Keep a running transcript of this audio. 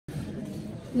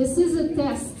This is a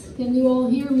test. Can you all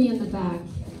hear me in the back?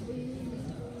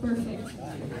 Perfect.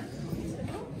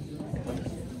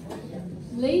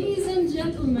 Ladies and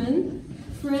gentlemen,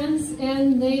 friends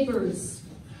and neighbors,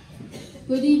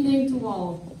 good evening to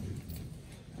all.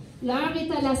 L'heure est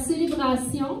à la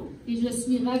célébration et je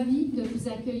suis ravie de vous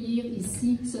accueillir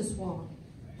ici ce soir.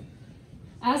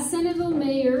 As Senneville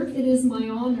Mayor, it is my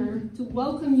honor to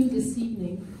welcome you this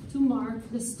evening to mark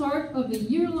the start of a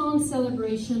year-long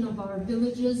celebration of our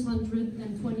village's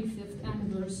 125th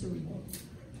anniversary.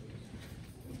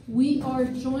 We are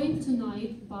joined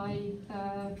tonight by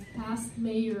past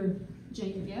Mayor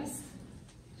Jane Guest.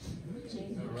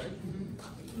 Jane.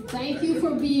 Thank you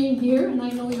for being here, and I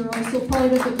know you're also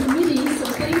part of the committee, so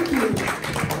thank you.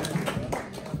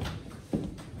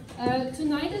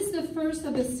 Tonight is the first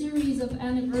of a series of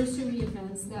anniversary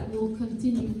events that will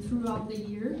continue throughout the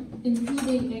year,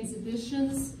 including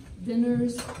exhibitions,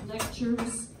 dinners,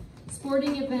 lectures,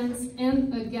 sporting events,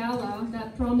 and a gala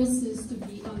that promises to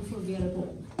be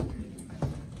unforgettable.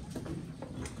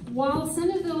 While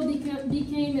Senneville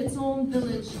became its own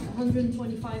village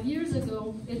 125 years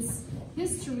ago, its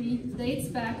history dates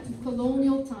back to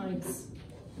colonial times.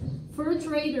 Fur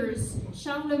traders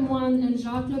Charles Lemoine and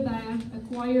Jacques Lebert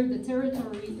acquired the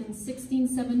territory in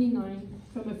 1679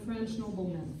 from a French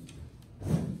nobleman.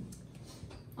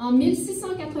 En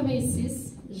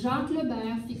 1686, Jacques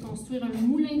Lebert fit construire un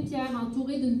moulin de pierre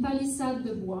entouré d'une palissade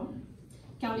de bois,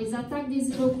 car les attaques des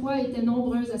Iroquois étaient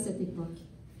nombreuses à cette époque.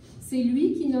 C'est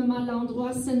lui qui nomma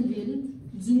l'endroit Senneville,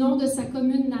 du nom de sa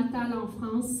commune natale en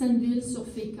France,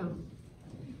 Senneville-sur-Fécamp.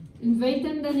 Une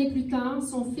vingtaine d'années plus tard,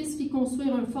 son fils fit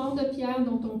construire un fort de pierre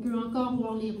dont on peut encore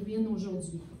voir les ruines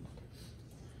aujourd'hui.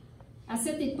 À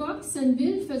cette époque,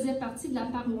 Senneville faisait partie de la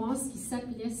paroisse qui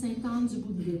s'appelait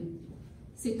Sainte-Anne-du-Boudeville.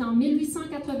 C'est en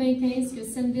 1895 que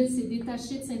Senneville s'est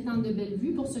détaché de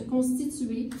Sainte-Anne-de-Bellevue pour se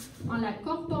constituer en la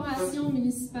corporation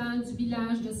municipale du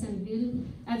village de Senneville,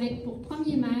 avec pour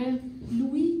premier maire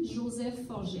Louis-Joseph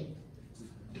Forget.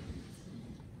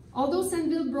 Although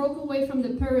Senneville broke away from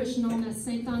the parish known as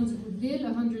Sainte-Anne-du-Boudeville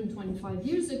 125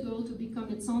 years ago to become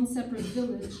its own separate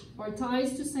village, our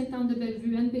ties to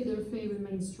Sainte-Anne-de-Bellevue and Bigorre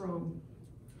remain strong.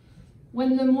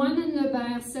 When Lemoine and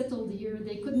Lebert settled here,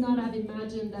 they could not have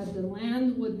imagined that the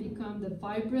land would become the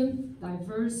vibrant,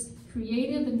 diverse,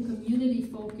 creative, and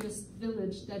community-focused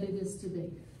village that it is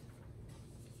today.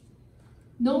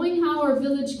 Knowing how our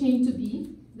village came to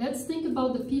be, let's think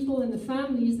about the people and the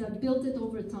families that built it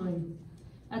over time.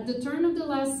 At the turn of the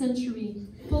last century,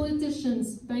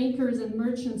 politicians, bankers, and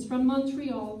merchants from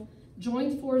Montreal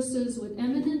joined forces with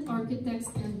eminent architects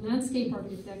and landscape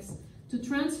architects to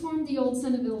transform the old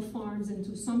Senneville farms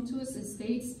into sumptuous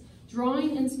estates,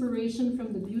 drawing inspiration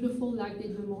from the beautiful Lac des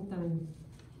Deux-Montagnes.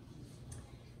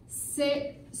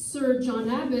 C'est Sir John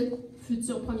Abbott,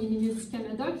 futur Premier ministre du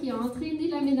Canada, qui a entraîné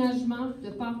l'aménagement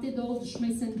de part et d'autre du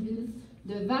chemin Senneville,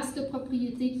 de vastes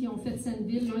propriétés qui ont fait de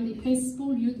Senneville l'un des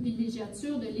principaux lieux de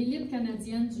villégiature de l'élite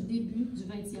canadienne du début du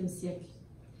 20e siècle.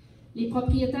 Les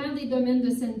propriétaires des domaines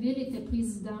de Senneville étaient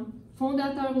présidents,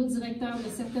 fondateurs ou directeurs de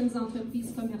certaines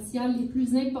entreprises commerciales les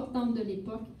plus importantes de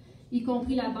l'époque, y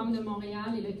compris la Banque de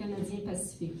Montréal et le Canadien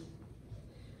Pacifique.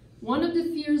 One of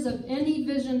the fears of any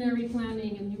visionary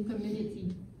planning a new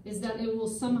community is that it will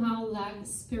somehow lack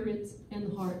spirit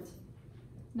and heart.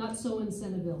 Not so in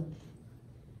Senneville.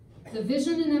 The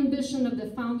vision and ambition of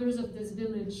the founders of this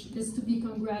village is to be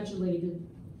congratulated,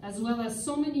 as well as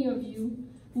so many of you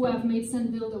who have made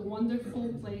Senneville the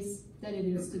wonderful place that it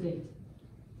is today.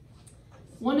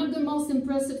 One of the most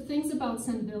impressive things about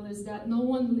Senneville is that no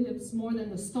one lives more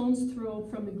than a stone's throw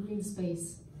from a green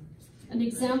space, an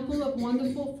example of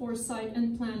wonderful foresight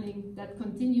and planning that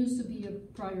continues to be a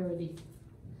priority.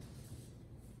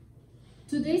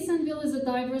 Today, Senneville is a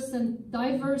diverse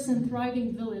and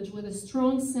thriving village with a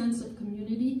strong sense of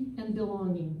community and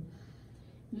belonging.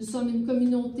 Nous sommes une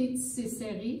communauté tissée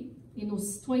serrée et nos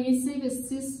citoyens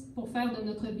s'investissent pour faire de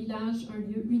notre village un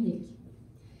lieu unique.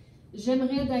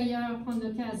 J'aimerais d'ailleurs prendre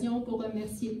l'occasion pour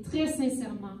remercier très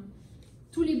sincèrement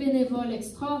tous les bénévoles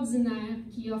extraordinaires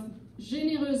qui offrent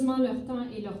généreusement leur temps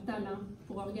et leur talent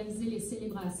pour organiser les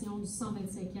célébrations du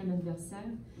 125e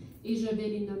anniversaire, et je vais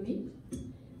les nommer.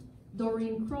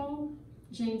 Doreen Kroll,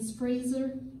 James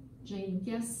Fraser, Jane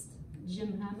Guest, Jim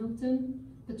Hamilton,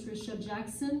 Patricia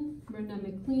Jackson, Myrna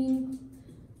McLean,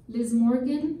 Liz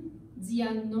Morgan,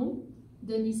 Diane No,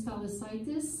 Denise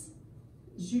Palasitis,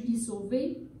 Julie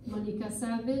Sauvé, Monica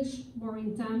Savage,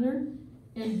 Maureen Tanner,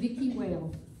 and Vicky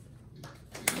Whale.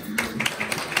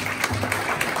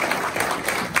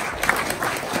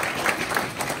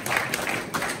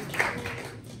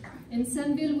 In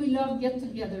Senneville, we love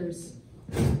get-togethers.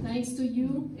 Thanks to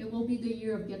you, it will be the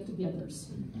year of get-togethers.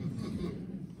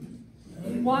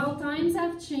 While times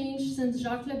have changed since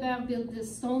Jacques Lebert built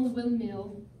this stone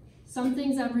windmill, some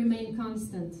things have remained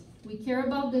constant. We care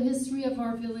about the history of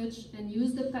our village and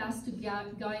use the past to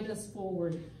guide us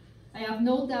forward. I have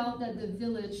no doubt that the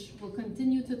village will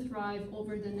continue to thrive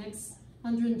over the next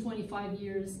 125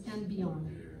 years and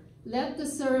beyond. Let the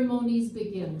ceremonies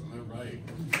begin. All right.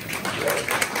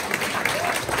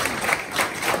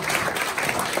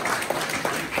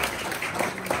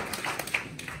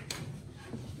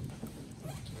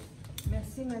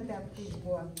 Merci, Madame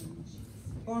Brisebois.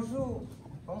 Bonjour,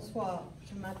 bonsoir,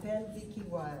 je m'appelle Vicky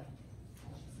Wire.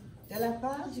 De la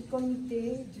part du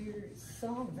comité du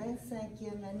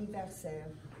 125e anniversaire,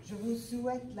 je vous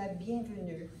souhaite la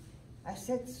bienvenue à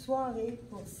cette soirée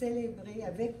pour célébrer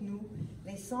avec nous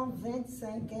les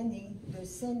 125 années de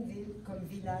Senneville comme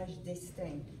village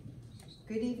destin.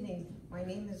 Good evening, my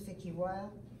name is Vicky Wire.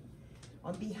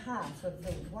 On behalf of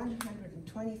the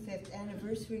 125th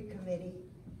Anniversary Committee,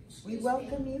 we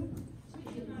welcome you.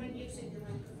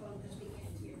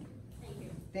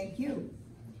 Thank you.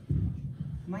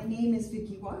 My name is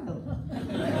Vicky Wild.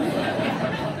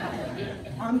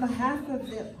 On behalf of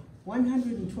the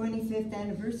 125th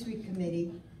Anniversary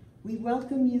Committee, we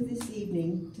welcome you this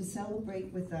evening to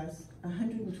celebrate with us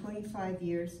 125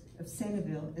 years of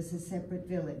Senneville as a separate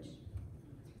village.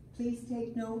 Please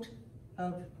take note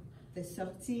of the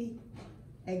sortie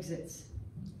exits.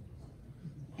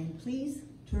 And please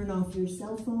turn off your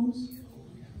cell phones.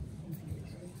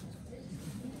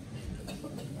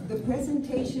 The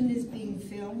presentation is being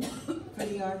filmed for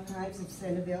the archives of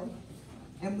Senneville,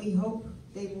 and we hope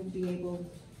they will be able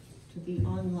to be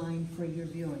online for your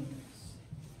viewing.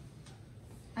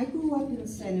 I grew up in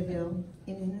Senneville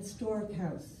in an historic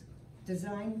house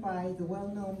designed by the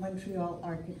well-known Montreal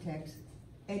architects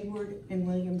Edward and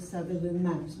William Sutherland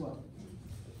Maxwell.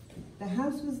 The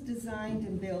house was designed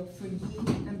and built for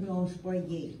Guy and Blanche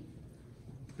Boyer.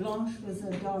 Blanche was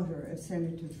a daughter of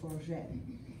Senator Forget.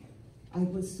 I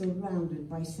was surrounded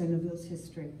by Senneville's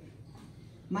history.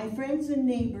 My friends and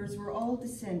neighbors were all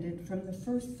descended from the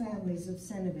first families of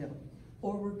Senneville,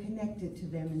 or were connected to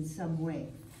them in some way.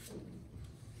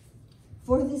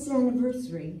 For this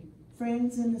anniversary,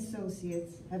 friends and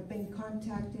associates have been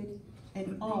contacted,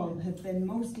 and all have been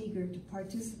most eager to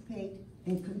participate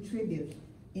and contribute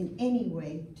in any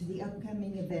way to the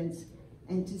upcoming events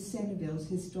and to Senneville's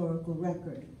historical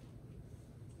record.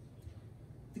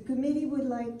 The committee would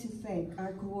like to thank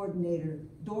our coordinator,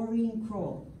 Doreen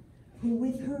Kroll, who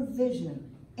with her vision,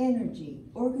 energy,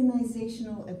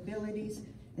 organizational abilities,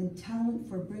 and talent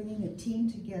for bringing a team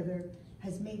together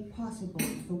has made possible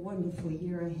the wonderful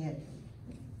year ahead.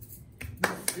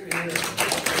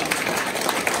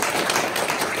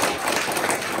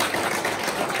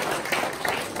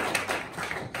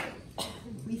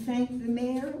 We thank the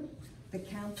mayor, the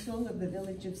council of the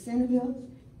village of Senneville,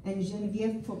 and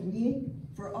Geneviève Fournier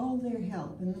for all their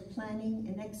help in the planning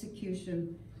and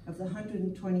execution of the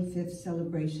 125th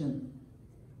celebration.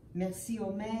 Merci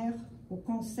au maire, au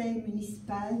conseil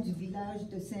municipal du village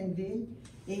de Senneville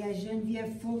et à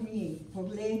Geneviève Fournier pour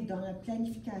l'aide dans la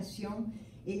planification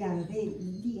et la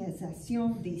réalisation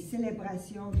des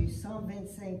célébrations du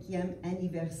 125e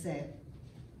anniversaire.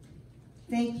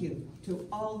 Thank you to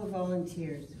all the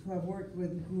volunteers who have worked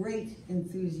with great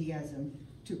enthusiasm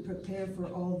to prepare for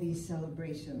all these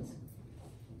celebrations.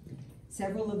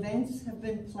 Several events have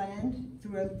been planned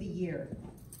throughout the year.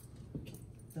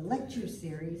 The lecture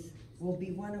series will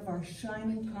be one of our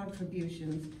shining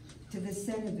contributions to the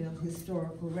Senneville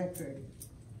historical record.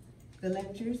 The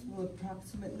lectures will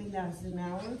approximately last an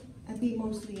hour and be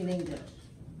mostly in English.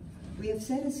 We have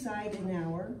set aside an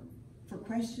hour for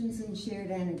questions and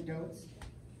shared anecdotes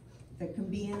that can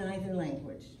be in either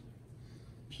language.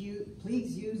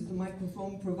 Please use the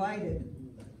microphone provided,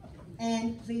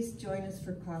 and please join us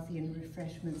for coffee and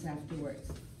refreshments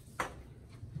afterwards.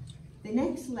 The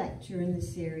next lecture in the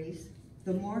series,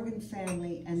 The Morgan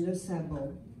Family and Le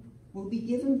Sabot, will be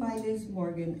given by Liz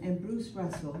Morgan and Bruce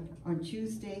Russell on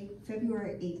Tuesday,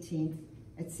 February 18th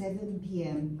at 7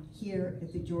 p.m. here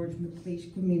at the George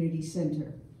McLeish Community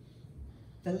Center.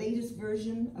 The latest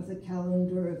version of the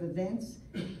calendar of events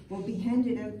will be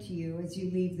handed out to you as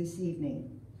you leave this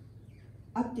evening.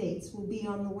 Updates will be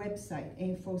on the website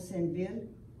Info Senneville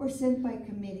or sent by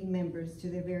committee members to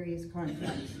their various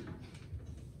contacts.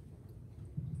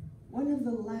 One of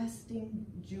the lasting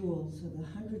jewels of the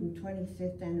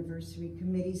 125th Anniversary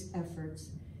Committee's efforts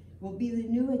will be the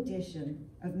new edition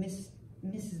of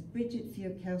Mrs. Bridget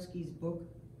Fiakowski's book,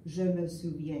 Je me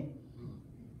souviens.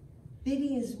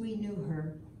 Biddy as we knew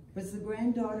her was the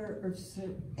granddaughter of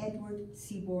Sir Edward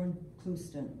Seaborn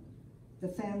Clouston. The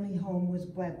family home was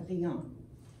Boisbriand.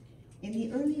 In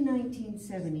the early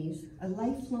 1970s, a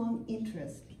lifelong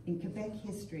interest in Quebec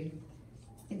history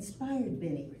inspired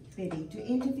Betty to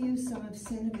interview some of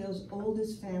Senneville's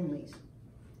oldest families.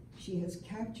 She has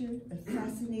captured a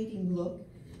fascinating look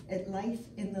at life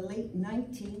in the late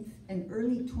 19th and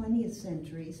early 20th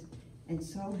centuries, and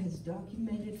so has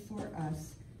documented for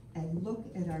us a look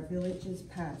at our village's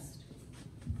past.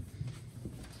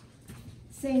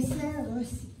 Sincère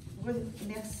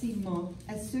remerciements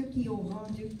à ceux qui ont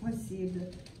rendu possible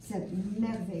cette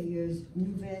merveilleuse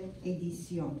nouvelle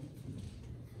édition.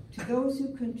 To those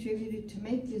who contributed to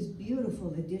make this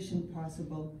beautiful edition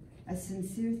possible, a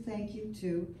sincere thank you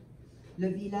to Le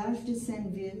Village de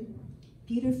Senneville,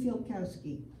 Peter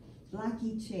Filkowski,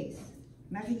 Blackie Chase,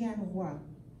 Marianne Roy,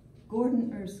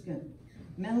 Gordon Erskine,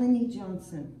 Melanie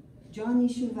Johnson, Johnny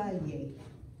Chevalier,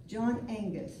 John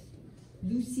Angus,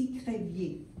 Lucie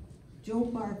Crévier, Joe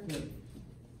Barkley,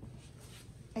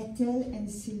 Ethel and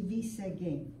Sylvie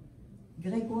Seguin,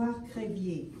 Grégoire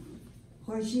Crévier,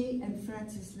 Roger and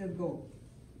Francis Legault,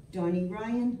 Donnie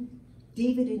Ryan,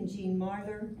 David and Jean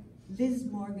Marler, Liz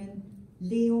Morgan,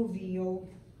 Leo Villot,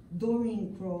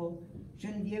 Doreen Kroll,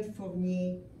 Geneviève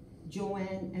Fournier,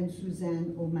 Joanne and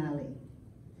Suzanne O'Malley.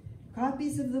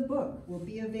 Copies of the book will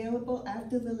be available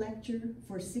after the lecture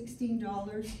for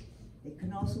 $16. It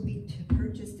can also be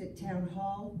purchased at Town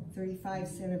Hall, 35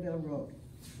 Senneville Road.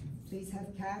 Please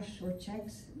have cash or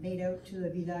checks made out to the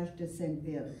Village de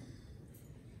Senneville.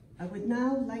 I would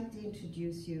now like to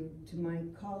introduce you to my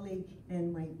colleague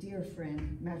and my dear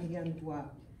friend, Marianne Roy,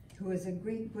 who is a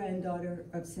great-granddaughter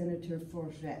of Senator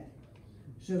Forget.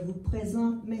 Je vous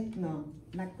présente maintenant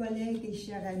ma collègue et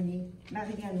chère amie,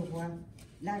 Marianne Roy,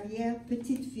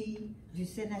 l'arrière-petite-fille du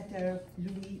sénateur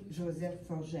Louis-Joseph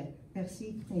Forget.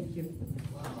 Merci, thank you.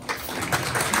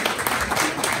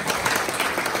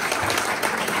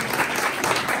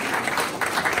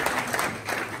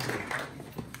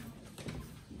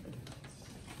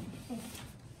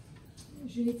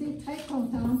 J'ai été très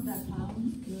contente d'apprendre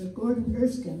que Gordon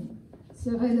Erskine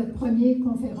serait le premier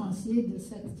conférencier de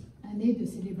cette année de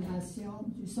célébration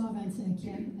du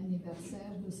 125e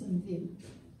anniversaire de Senneville.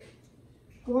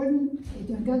 Gordon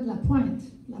est un gars de la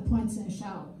Pointe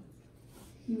Saint-Charles.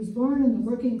 He was born in the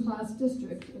working class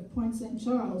district of Pointe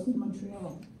Saint-Charles in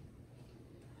Montreal.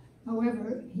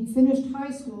 However, he finished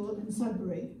high school in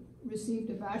Sudbury, received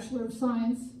a Bachelor of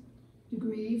Science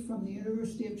degree from the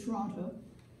University of Toronto,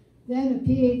 then a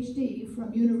PhD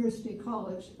from University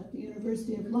College at the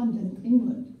University of London,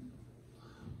 England.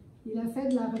 Il a fait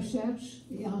de la recherche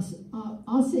et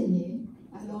enseigné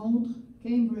à Londres,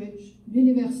 Cambridge,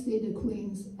 l'Université de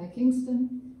Queen's à Kingston,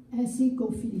 ainsi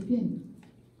qu'aux Philippines.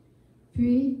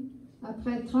 Puis,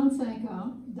 après 35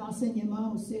 ans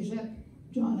d'enseignement au Cégep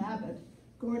John Abbott,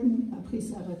 Gordon a pris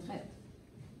sa retraite.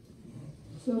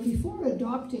 So before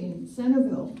adopting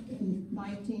Senneville in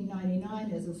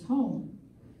 1999 as his home,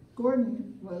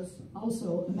 Gordon was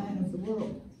also a man of the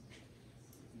world.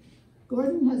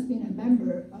 Gordon has been a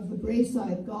member of the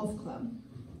Braeside Golf Club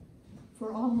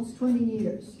for almost 20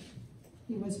 years.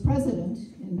 He was president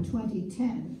in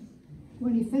 2010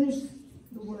 when he finished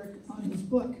the work on his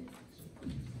book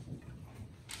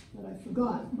that I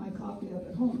forgot my copy of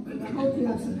at home. But I hope you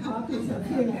have some copies of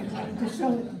here to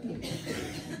show it to people.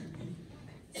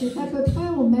 C'est à peu près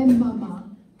au même moment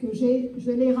que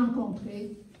je l'ai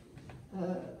rencontré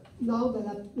lors de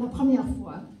la première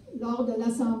fois, lors de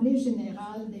l'Assemblée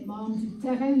générale des membres du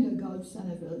terrain de golf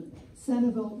Senneville,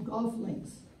 Senneville Golf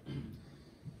Links.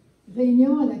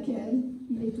 Réunion à laquelle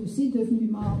il est aussi devenu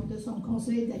membre de son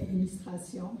conseil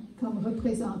d'administration comme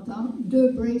représentant de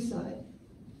Braeside.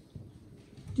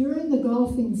 During the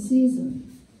golfing season,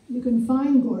 you can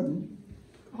find Gordon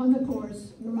on the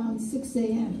course around 6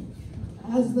 a.m.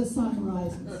 as the sun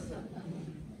rises.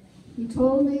 He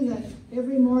told me that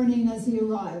every morning as he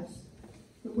arrives,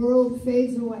 the world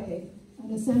fades away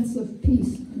and a sense of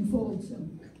peace enfolds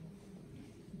him.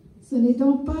 Ce n'est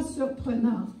donc pas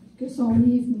surprenant que son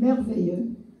livre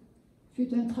merveilleux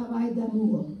fut un travail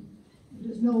d'amour. It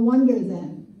is no wonder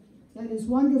then that his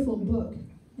wonderful book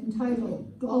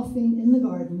entitled Golfing in the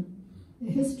Garden, A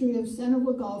History of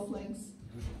Senneville Golf Links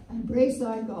and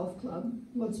Braeside Golf Club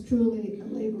was truly a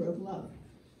labor of love.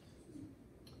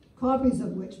 Copies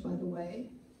of which, by the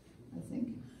way, I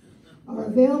think, are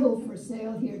available for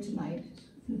sale here tonight.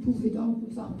 Vous pouvez donc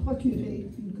vous en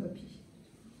procurer une copie.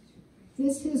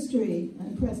 This history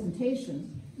and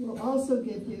presentation will also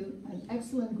give you an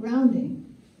excellent grounding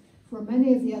for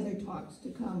many of the other talks to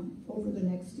come over the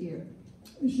next year.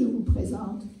 Je vous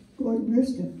présente Gordon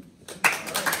Erskine.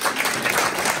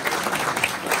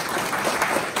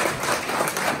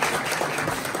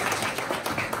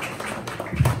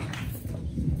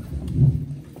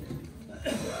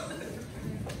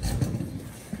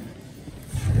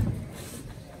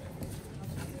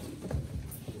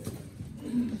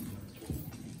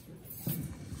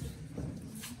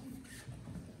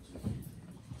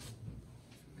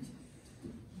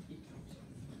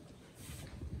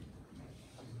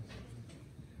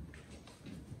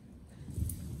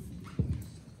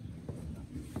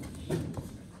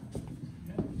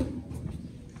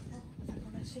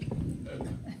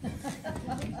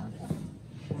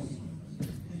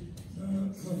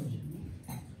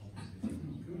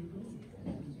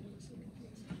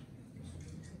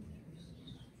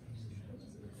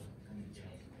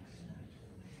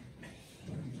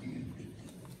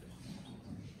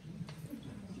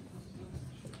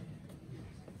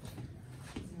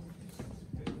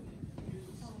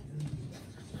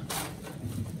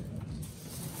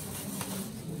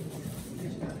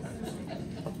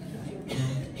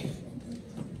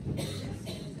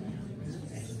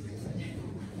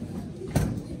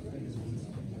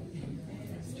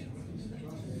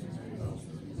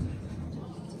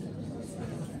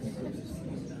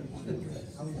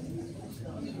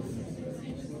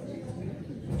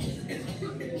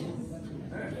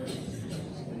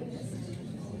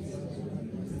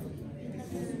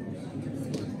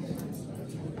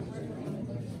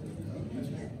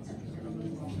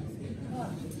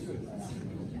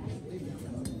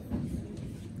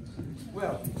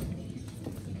 Well,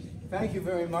 thank you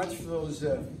very much for those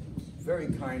very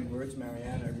kind words,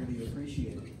 Marianne. I really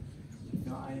appreciate it.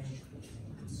 Now, I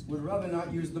would rather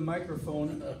not use the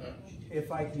microphone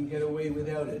if I can get away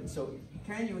without it. So,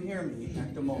 can you hear me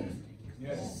at the moment?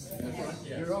 Yes.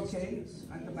 You're okay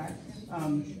at the back?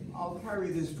 I'll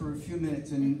carry this for a few minutes,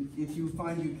 and if you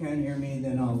find you can't hear me,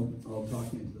 then I'll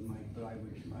talk into the mic. But I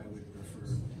would prefer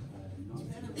not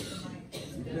to.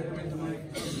 Better with the mic.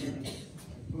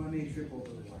 Well, I may trip over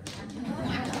the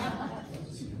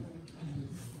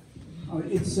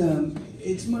wire.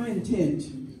 It's my intent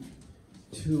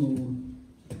to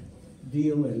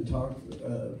deal and talk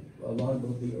a lot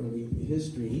about the early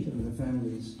history and the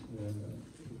families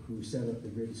who set up the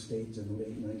great estates in the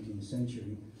late 19th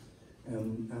century.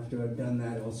 After I've done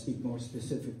that, I'll speak more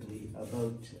specifically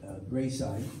about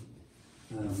Braeside.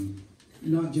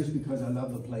 Not just because I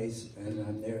love the place and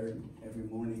I'm there every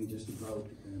morning just about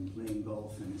and playing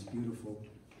golf and it's beautiful,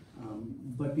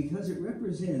 but because it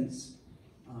represents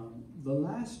the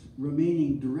last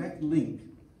remaining direct link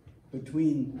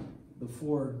between the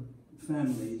four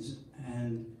families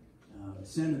and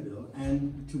Senneville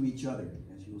and to each other,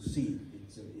 as you'll see.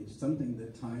 It's something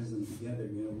that ties them together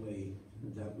in a way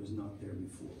that was not there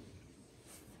before.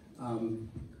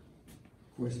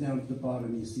 Of course, down at the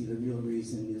bottom you see the real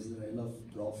reason is that I love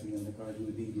golfing in the Garden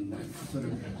of Eden. That sort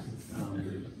of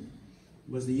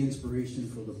was the inspiration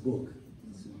for the book.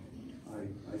 So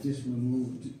I just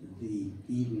removed the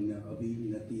Eden of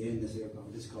Eden at the end.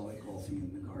 I'll just call it golfing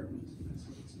in the gardens. That's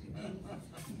what it's about.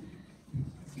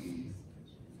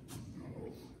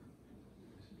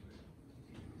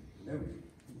 There we go.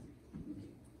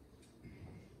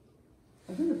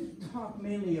 I'm going to talk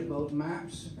mainly about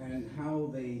maps and how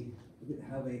they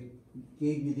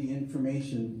gave me the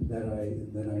information that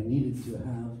I needed to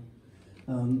have.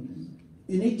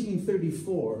 In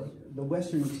 1834, the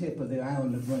western tip of the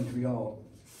island of Montreal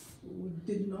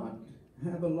did not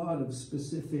have a lot of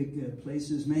specific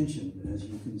places mentioned, as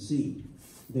you can see.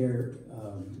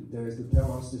 There's the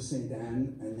Terrasse de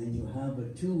Sainte-Anne, and then you have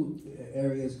two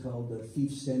areas called the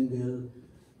Fief Senneville,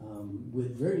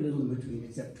 with very little in between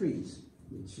except trees,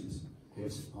 which is, of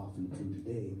course, often true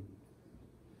today.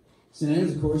 St.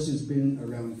 Anne's, of course, has been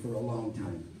around for a long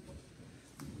time.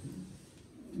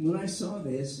 When I saw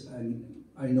this, and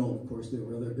I know, of course, there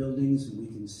were other buildings, and we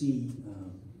can see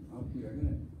up here.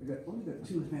 I've only got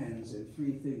two hands and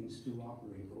three things to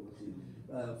operate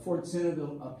over. Fort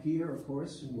Senneville up here, of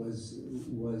course, was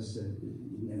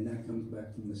and that comes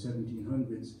back from the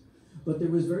 1700s. But there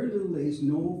was very little, there's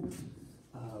no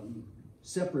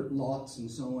separate lots and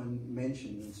so on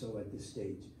mentioned and so at this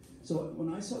stage. So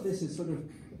when I saw this, it sort of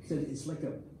said it's like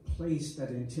a place that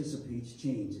anticipates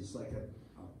change. It's like a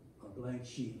blank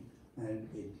sheet, and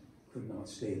it could not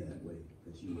stay that way,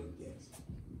 as you would guess.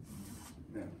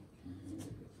 Now,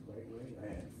 right way I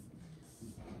am.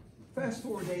 Fast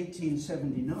forward to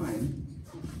 1879,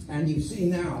 and you see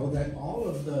now that all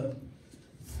of the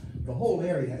whole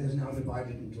area is now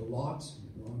divided into lots,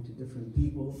 belong to different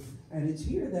people, and it's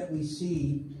here that we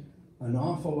see an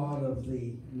awful lot of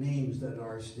the names that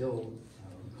are still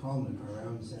common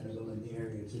around Senneville in the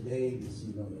area today. You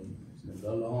see the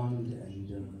Lalonde and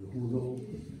Rouleau,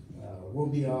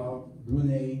 Robillard,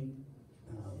 Brunet,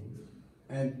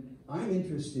 and I'm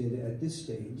interested at this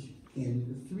stage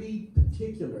in three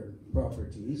particular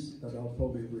properties that I'll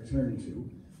probably return to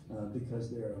because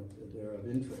they're of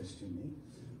interest to me.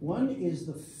 One is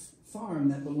the farm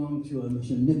that belonged to a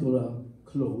Monsieur Nicolas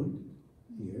Claude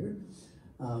here.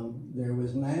 There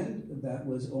was land that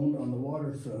was owned on the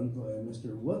waterfront by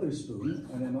Mr. Witherspoon,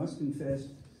 and I must confess,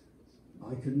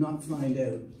 I could not find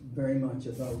out very much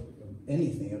about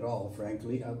anything at all,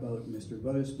 frankly, about Mr.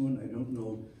 Witherspoon. I don't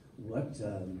know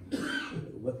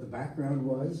what the background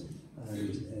was,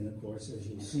 and of course, as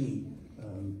you see,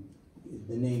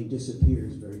 the name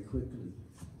disappears very quickly.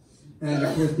 And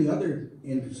of course, the other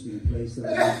interesting place that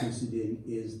I'm interested in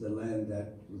is the land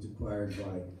that was acquired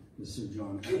by the Sir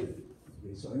John Abbott.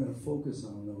 Okay, so I'm going to focus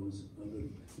on those a little.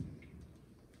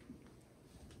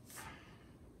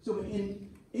 So in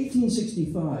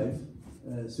 1865,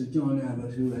 Sir John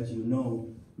Abbott, who, as you know,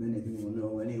 many of you will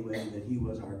know anyway, that he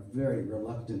was our very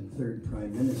reluctant third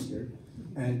prime minister,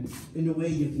 and in a way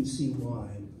you can see why.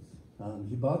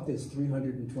 He bought this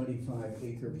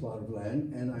 325-acre plot of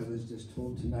land, and I was just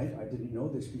told tonight, I didn't know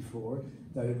this before,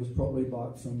 that it was probably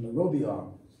bought from the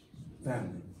Robillard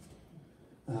family.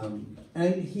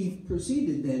 And he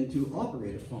proceeded then to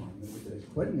operate a farm. It was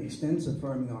quite an extensive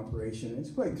farming operation.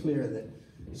 It's quite clear that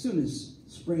as soon as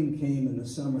spring came in the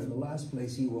summer, the last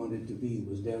place he wanted to be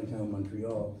was downtown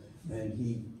Montreal, and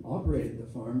he operated the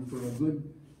farm for a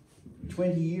good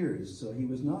 20 years, so he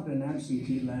was not an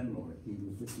absentee landlord. He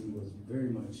was very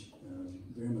much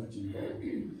involved.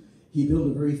 He built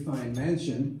a very fine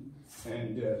mansion,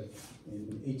 and in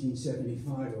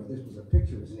 1875, or this was a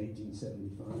picture, it was in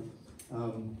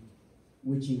 1875,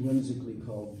 which he whimsically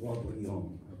called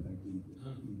Boisbriand. He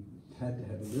had to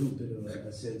have a little bit of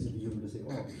a sense of humor to say,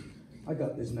 oh, I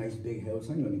got this nice big house,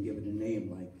 I'm going to give it a name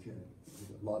like a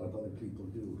lot of other people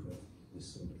do for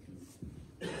this sort of thing.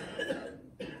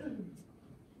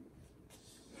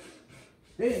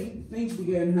 Then things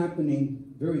began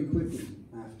happening very quickly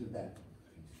after that.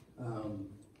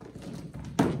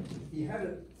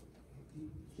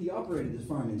 He operated the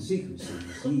farm in secrecy.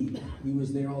 He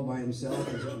was there all by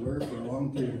himself, as it were, for a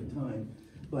long period of time.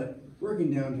 But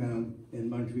working downtown in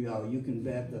Montreal, you can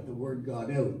bet that the word got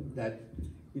out that,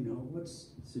 you know, what's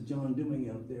Sir John doing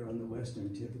out there on the western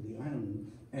tip of the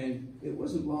island? And it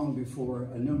wasn't long before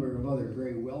a number of other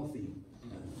very wealthy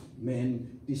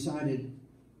men decided,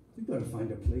 we've got to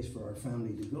find a place for our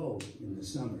family to go in the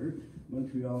summer.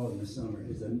 Montreal in the summer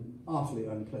is an awfully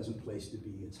unpleasant place to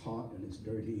be. It's hot and it's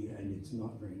dirty and it's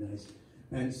not very nice.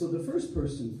 And so the first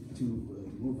person to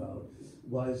move out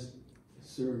was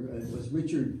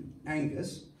Richard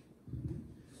Angus.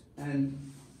 And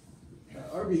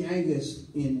R.B. Angus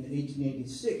in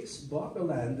 1886 bought the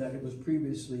land that it was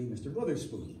previously Mr.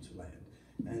 Witherspoon's land.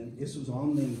 And this was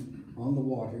on the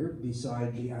water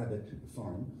beside the Abbott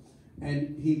farm.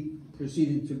 And he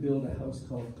proceeded to build a house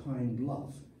called Pine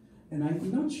Bluff. And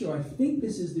I'm not sure, I think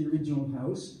this is the original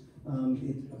house,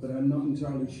 but I'm not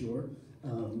entirely sure.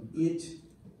 It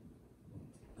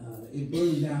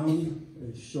burned down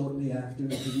shortly after, it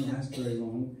didn't last very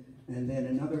long. And then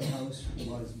another house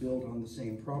was built on the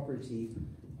same property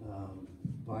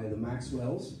by the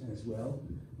Maxwells as well.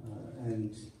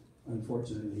 And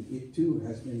unfortunately, it too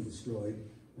has been destroyed.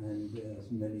 And as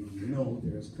many of you know,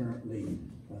 there is currently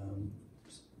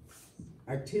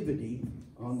activity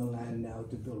on the land now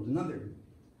to build another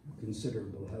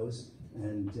considerable house,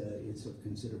 and it's of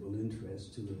considerable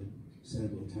interest to the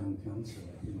Senneville Town Council,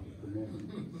 I think, at the moment.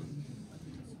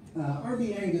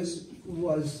 R.B. Angus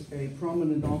was a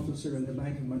prominent officer in the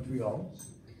Bank of Montreal,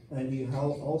 and he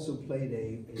also played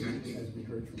as we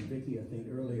heard from Vicki, I think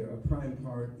earlier, a prime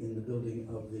part in the building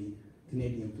of the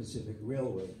Canadian Pacific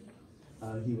Railway.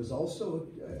 He was also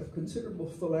a considerable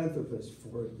philanthropist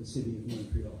for the city of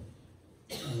Montreal.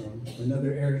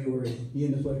 Another area where he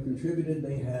and his wife contributed,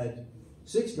 they had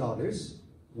 6 daughters,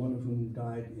 one of whom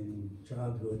died in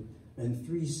childhood, and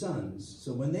 3 sons.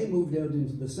 So when they moved out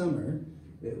into the summer,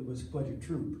 it was quite a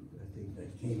troop, I think,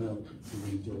 that came out to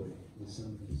enjoy the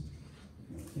summers.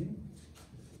 Okay.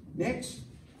 Next,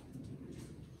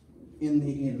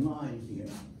 in line here,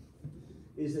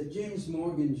 is that James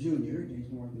Morgan Jr.,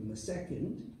 James Morgan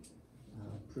II,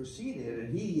 proceeded,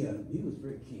 and he was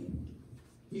very keen.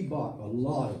 He bought a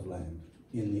lot of land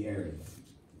in the area.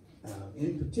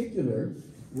 In particular,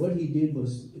 what he did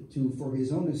was for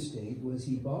his own estate was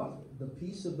he bought the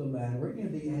piece of the land right near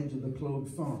the edge of the Claude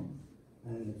farm.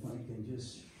 And if I can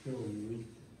just show you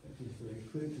just very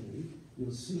quickly,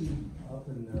 you'll see up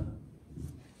in the,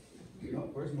 oh,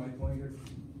 where's my pointer?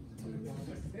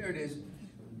 There it is.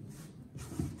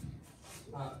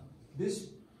 This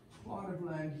plot of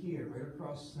land here, right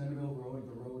across Senneville Road,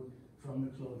 the road from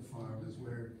the Claude farm, is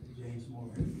where James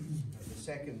Morgan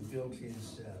II built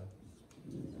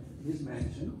his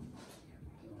mansion.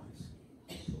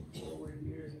 Go forward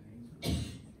here.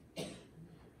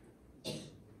 It's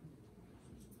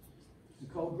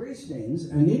called Greystanes,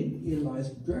 and it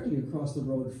lies directly across the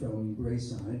road from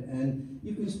Brayside, and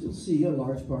you can still see a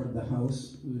large part of the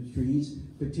house, the trees.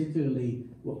 Particularly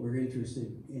what we're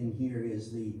interested in here is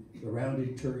the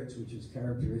rounded turrets, which is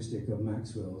characteristic of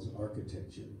Maxwell's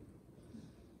architecture.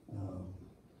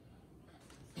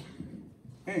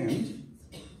 And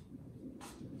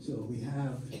so we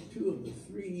have 2 of the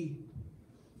 3.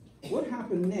 What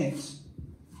happened next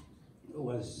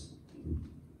was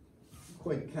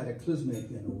quite cataclysmic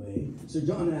in a way. Sir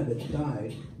John Abbott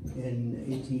died in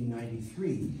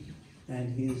 1893,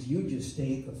 and his huge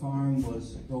estate, the farm,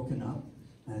 was broken up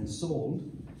and sold,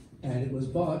 and it was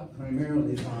bought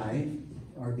primarily by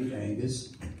R.B.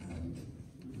 Angus,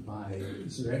 by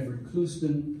Sir Edward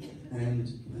Clouston, and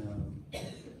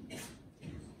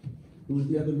who was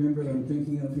the other member that I'm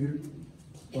thinking of here?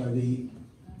 By the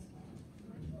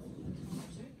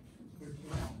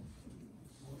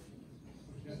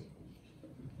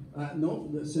no,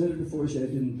 the Senator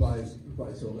Forsyth didn't buy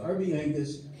sold. R.B.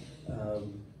 Angus,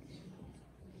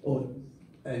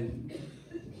 and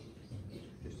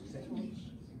just a second.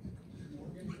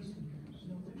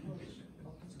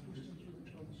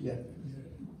 Yeah.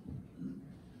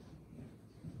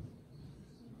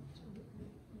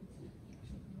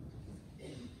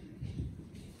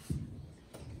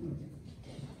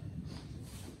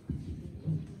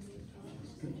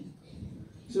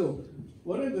 So,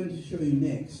 what I'm going to show you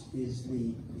next is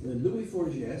the Louis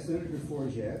Forget, Senator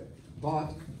Forget,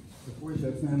 bought, the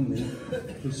Forget family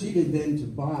proceeded then to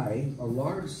buy a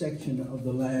large section of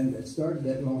the land that started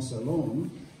at L'An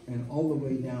Salon and all the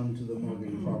way down to the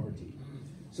Morgan property.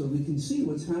 So we can see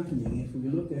what's happening if we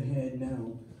look ahead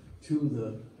now to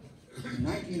the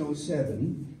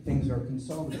 1907, things are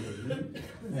consolidated,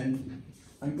 and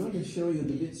I'm going to show you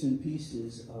the bits and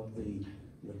pieces of the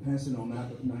Pasadena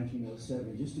map of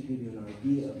 1907, just to give you an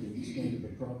idea of the extent of the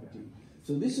property.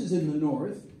 So this is in the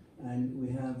north, and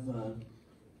we have,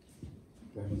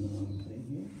 grabbing the wrong thing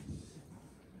here.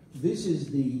 This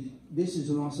is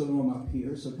L'An Salon up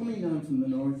here. So coming down from the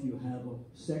north, you have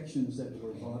sections that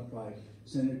were bought by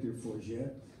Senator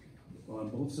Forget on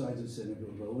both sides of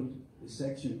Senneville Road. The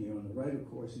section here on the right, of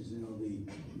course, is now the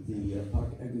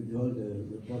Parc Agricole de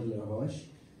Bois de la Roche.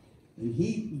 And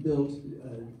he built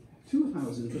two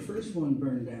houses. The first one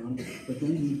burned down, but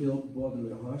then he built Bois de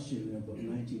la Roche in about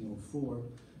 1904.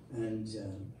 And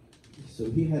so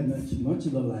he had much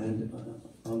of the land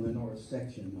on the north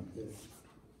section up there.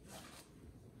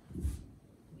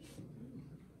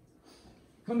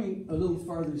 Coming a little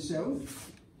farther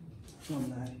south from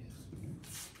that,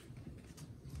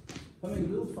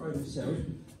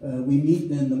 we meet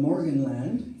then the Morgan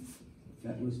land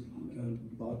that was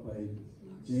bought by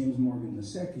James Morgan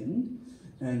II,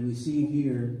 and we see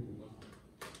here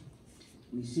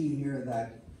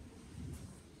that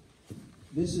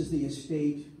this is the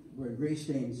estate where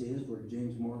Greystanes is, where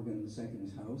James Morgan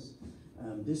II's house.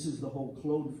 This is the whole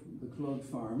Claude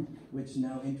farm, which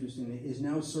now, interestingly, is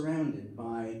now surrounded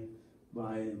by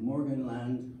Morgan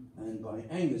land and by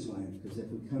Angus land, because if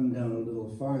we come down a little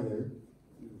farther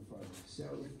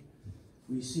south,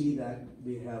 we see that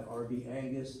we have R.B.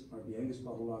 Angus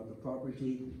bought a lot of the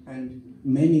property, and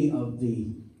many of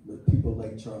the people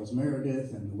like Charles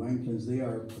Meredith and the Wanklins, they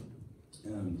are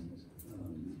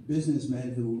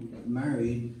businessmen who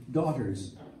married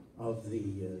daughters of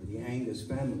the Angus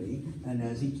family, and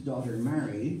as each daughter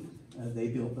married, they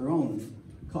built their own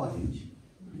cottage.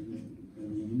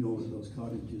 You know what those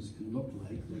cottages can look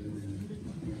like. They're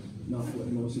not what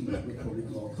most of us would probably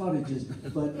call cottages,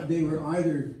 but they were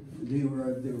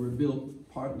built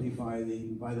partly by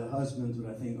the husbands,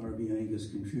 but I think R.B. Angus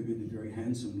contributed very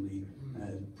handsomely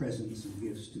as presents and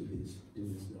gifts to his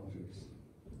daughters.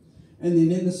 And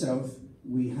then in the south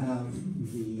we have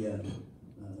the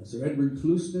Sir Edward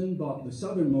Clouston bought the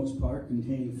southernmost part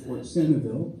containing Fort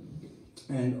Senneville,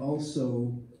 and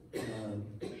also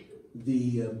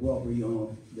the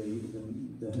Boisbriand,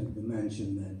 the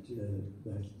mansion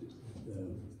that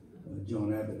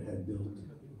John Abbott had built.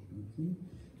 Okay.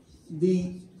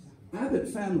 The Abbott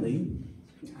family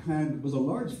was a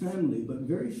large family, but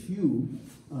very few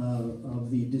of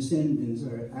the descendants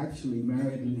are actually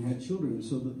married and had children,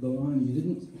 so that the line, you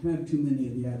didn't have too many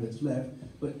of the Abbotts left,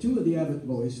 but two of the Abbott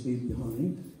boys stayed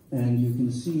behind, and you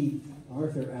can see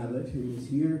Arthur Abbott, who is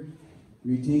here,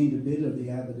 retained a bit of the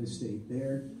Abbott estate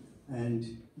there,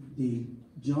 and the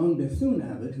John Bethune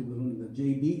Abbott, who was one of the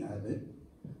J.B. Abbott,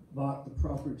 bought the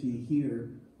property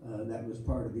here that was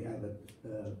part of the Abbott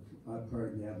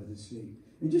estate.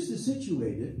 And just to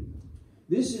situate it,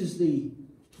 this is the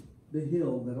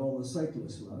hill that all the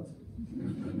cyclists love.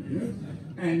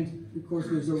 And of course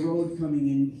there's a road coming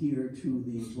in here to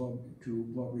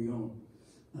Boisbriand.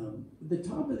 The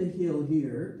top of the hill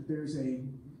here, there's a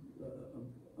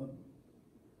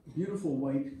beautiful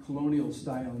white colonial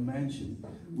style mansion,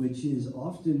 which is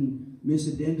often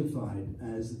misidentified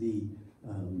as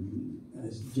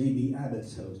as J.B.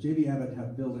 Abbott's house. J.B. Abbott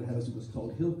had built a house that was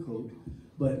called Hillcote,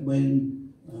 but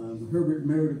when Herbert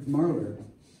Meredith Marler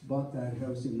bought that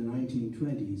house in the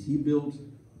 1920s, he built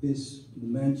the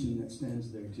mansion that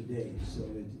stands there today. So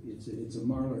it's a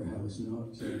Marler house,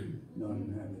 not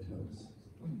an Abbott house.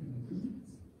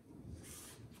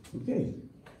 Okay.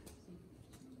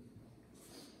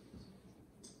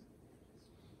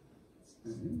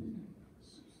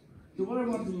 So what I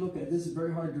wanted to look at, this is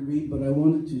very hard to read, but I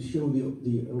wanted to show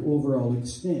the overall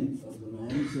extent of the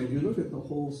land. So if you look at the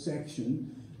whole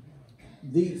section,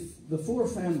 the four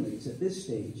families at this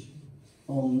stage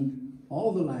own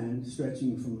all the land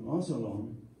stretching from L'An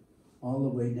Salon all the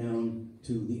way down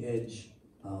to the edge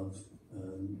of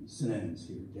St. Anne's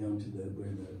here, down to where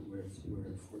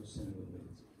Fort Senneville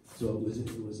is. So it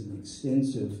was an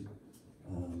extensive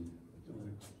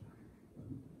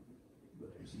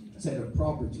set of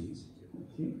properties.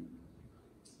 Okay.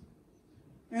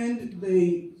 And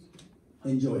they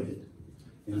enjoyed it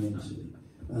immensely.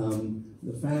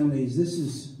 The families, this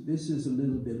is a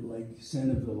little bit like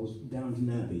Senneville's Downton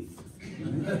Abbey.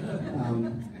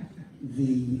 Right?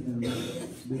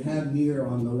 we have here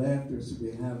on the left,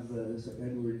 we have Sir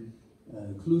Edward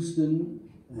Clouston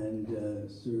and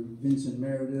Sir Vincent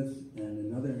Meredith and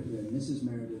another Mrs.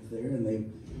 Meredith there, and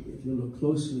if you look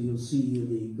closely, you'll see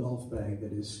the golf bag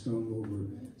that is strung over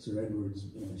Sir Edward's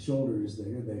shoulders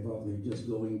there. They're probably just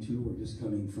going to or just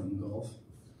coming from golf.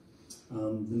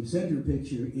 The center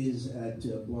picture is at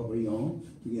Boisbriand.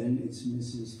 Again, it's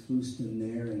Mrs. Clouston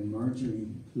there and Marjorie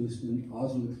Clouston,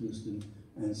 Oswald Clouston,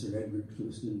 and Sir Edward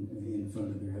Clouston in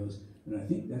front of their house. And I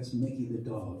think that's Mickey the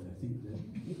dog. I think that.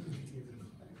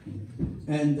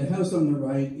 And the house on the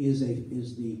right is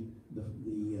the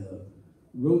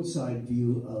roadside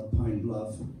view of Pine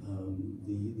Bluff,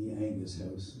 the Angus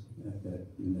house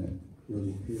in that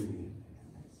early period.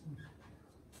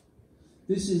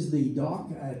 This is the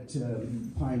dock at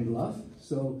Pine Bluff.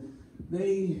 So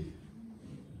in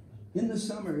the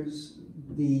summers,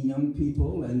 the young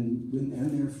people and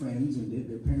their friends and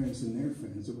their parents and their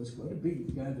friends, it was quite a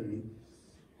big gathering,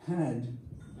 had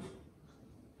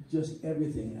just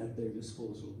everything at their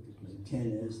disposal. They could play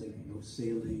tennis, they could go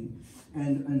sailing,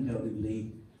 and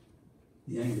undoubtedly,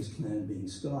 the Angus clan, being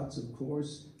Scots, of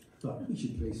course, thought we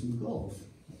should play some golf.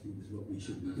 I think is what we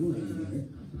should be doing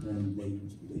here, and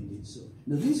they did so.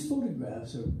 Now these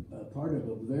photographs are part of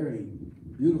a very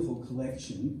beautiful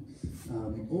collection.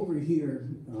 Over here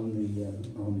on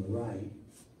the right,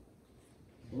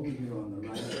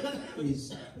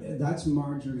 that's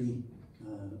Marjorie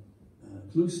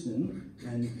Clouston,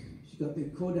 and she's got the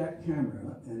Kodak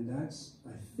camera, and that's,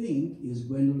 I think, is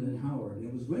Gwendolyn Howard.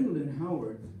 It was Gwendolyn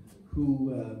Howard who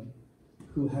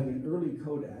had an early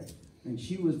Kodak, and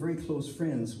she was very close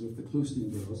friends with the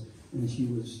Clouston girls, and she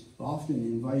was often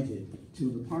invited to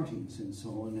the parties and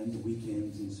so on, and the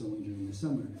weekends and so on during the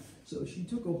summer. So she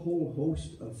took a whole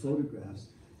host of photographs,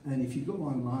 and if you go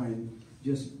online,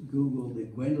 just Google the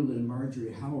Gwendolyn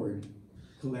Marjorie Howard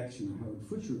collection, or Howard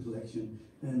Futcher collection,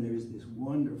 and there's this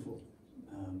wonderful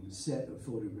set of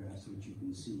photographs which you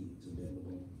can see. It's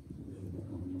available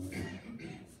online.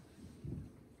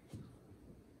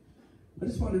 I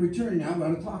just want to return now. I'm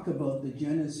going to talk about the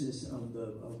genesis of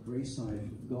Braeside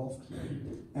Golf Club,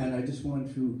 and I just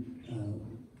want to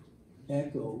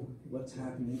echo what's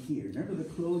happening here. Remember the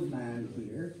Claude land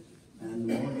here, and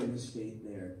the Morgan estate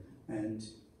there, and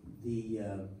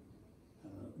the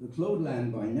Claude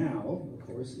land by now, of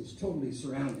course, is totally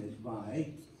surrounded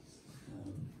by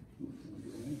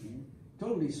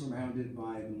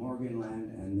the Morgan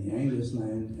land and the Angus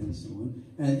land and so on.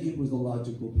 And it was the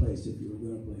logical place if you were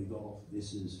going to play golf.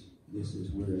 This is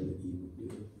where that you would do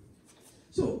it.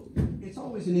 So it's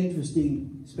always an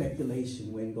interesting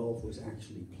speculation when golf was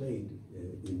actually played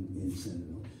in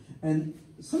Senneville. And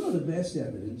some of the best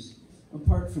evidence,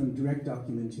 apart from direct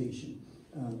documentation,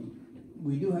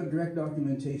 we do have direct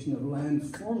documentation of land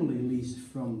formerly leased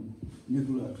from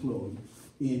Nicolas Claude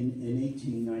in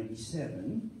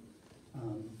 1897.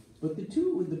 But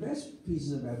the best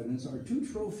pieces of evidence are two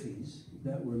trophies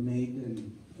that were made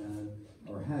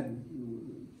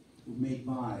made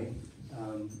by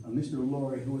a Mr.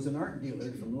 Laurie, who was an art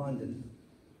dealer from London,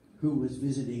 who was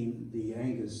visiting the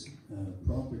Angus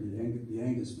property, the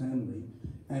Angus family,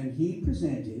 and he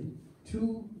presented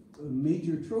two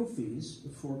major trophies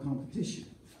for competition.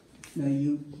 Now,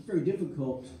 it's very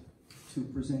difficult to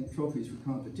present trophies for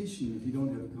competition if you don't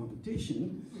have a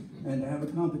competition. And to have a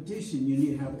competition, you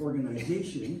need to have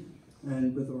organization.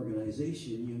 And with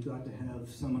organization, you've got to have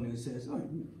someone who says, oh,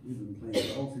 you've been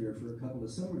playing golf here for a couple of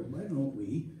summers. Why don't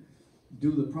we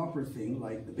do the proper thing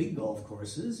like the big golf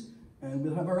courses, and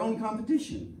we'll have our own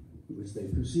competition, which they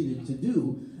proceeded to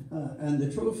do. And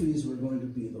the trophies were going to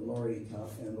be the Laurie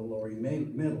Cup and the Laurie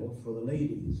Medal for the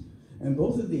ladies. And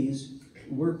both of these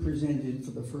were presented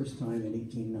for the first time in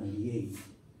 1898.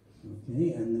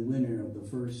 Okay, and the winner of the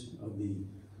first of the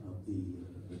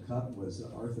cup was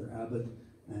Arthur Abbott,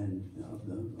 and of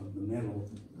the medal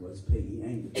was Peggy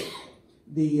Angus.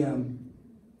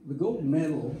 The gold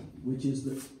medal, which is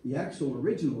the actual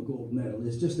original gold medal,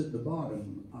 is just at the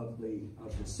bottom of the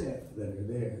set that are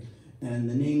there. And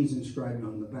the names inscribed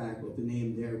on the back, well, the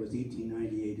name there was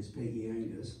 1898 is Peggy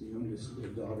Angus, the youngest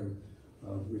daughter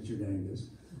of Richard Angus.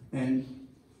 And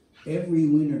every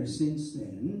winner since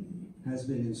then has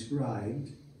been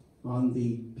inscribed on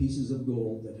the pieces of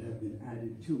gold that have been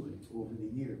added to it over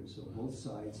the years. So both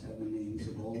sides have the names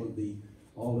of all of the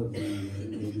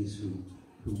ladies who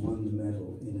won the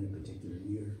medal in a particular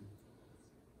year.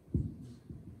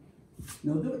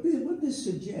 Now, what this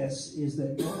suggests is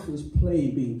that golf was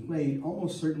being played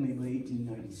almost certainly by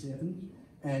 1897,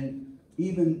 and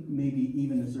maybe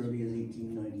even as early as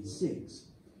 1896,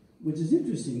 which is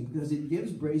interesting because it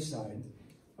gives Braeside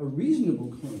a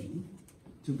reasonable claim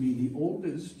to be the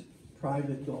oldest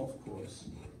private golf course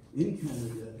in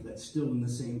Canada that's still in the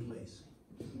same place.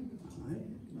 All right?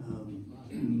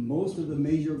 Most of the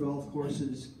major golf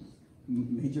courses,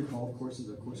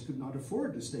 of course, could not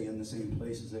afford to stay in the same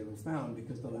place as they were found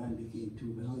because the land became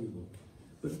too valuable.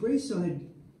 But Braeside,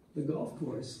 the golf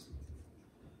course,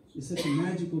 is such a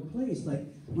magical place. Like,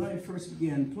 when I first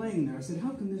began playing there, I said,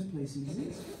 how can this place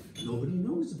exist? Nobody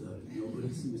knows about it.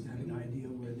 Nobody seems to have an idea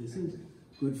where this is. A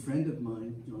good friend of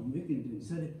mine, John Wickenden,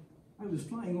 said it. I was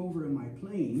flying over in my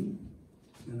plane,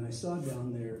 and I saw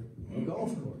down there a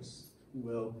golf course.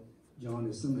 Well, John,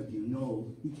 as some of you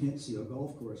know, he can't see a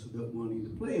golf course without wanting to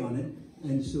play on it,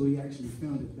 and so he actually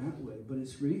found it that way. But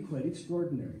it's really quite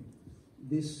extraordinary.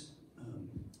 This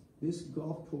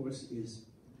golf course it's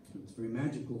very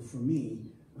magical for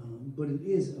me, but it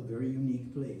is a very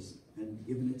unique place, and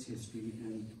given its history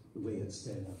and the way it's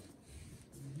set up.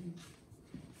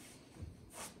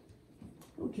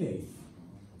 Okay.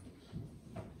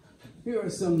 Here are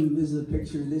some, this is a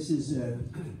picture. This is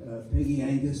Peggy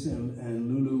Angus and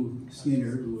Lulu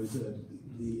Skinner, who was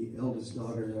the eldest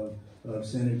daughter of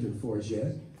Senator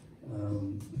Forget,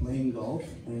 playing golf.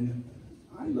 And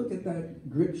I look at that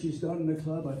grip she's got in the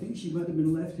club, I think she might have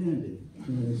been left-handed.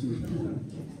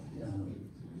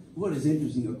 What is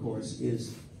interesting, of course,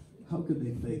 is how could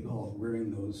they play golf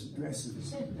wearing those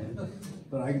dresses?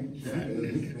 But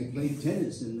they played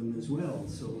tennis in them as well,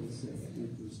 so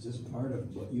it was just part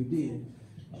of what you did.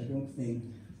 I don't think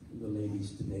the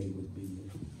ladies today would be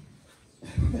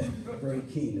very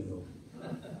keen about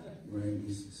wearing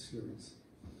these skirts.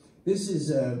 This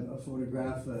is a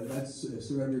photograph, that's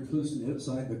Sir Edward Cluson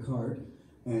outside the cart,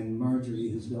 and Marjorie,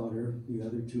 his daughter. The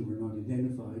other two were not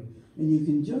identified. And you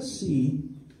can just see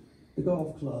the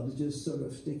golf clubs just sort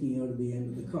of sticking out of the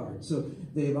end of the cart. So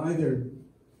they've either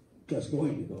just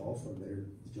going to golf or they're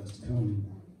just come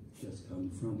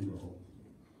from golf.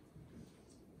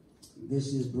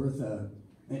 This is Bertha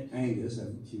Angus.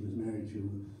 She was married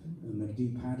to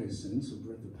McD Patterson, so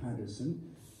Bertha Patterson.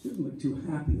 She didn't look too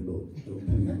happy about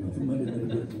playing golf. It might have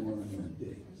been a bit more on that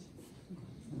day.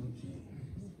 Okay.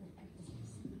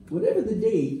 Whatever the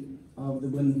date of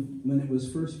when it was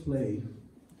first played,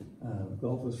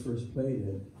 golf was first played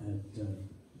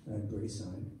at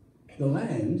Braeside. The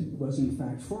land was in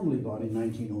fact formally bought in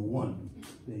 1901.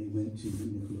 They went to the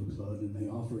Nicola Club and they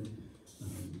offered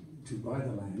to buy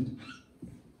the land.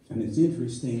 And it's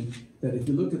interesting that if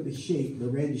you look at the shape, the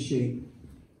red shape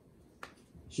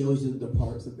shows you the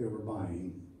parts that they were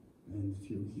buying, and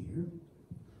through here.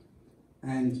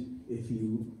 And if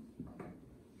you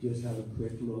just have a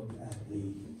quick look at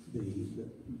the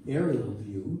aerial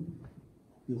view,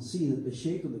 you'll see that the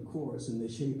shape of the course and the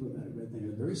shape of that red thing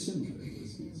are very similar.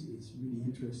 It's really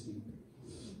interesting.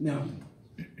 Now,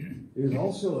 there's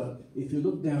also if you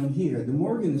look down here, the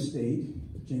Morgan estate,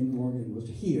 James Morgan was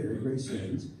here at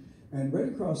Braeside, and right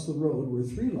across the road were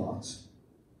 3 lots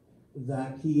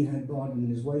that he had bought in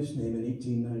his wife's name in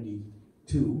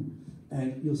 1892.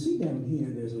 And you'll see down here,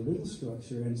 there's a little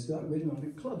structure, and it's got written on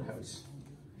it, clubhouse.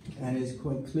 And it's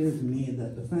quite clear to me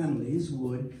that the families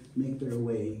would make their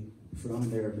way from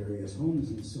their various homes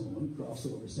and so on, cross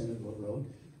over Senneville Road,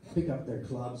 pick up their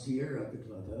clubs here at the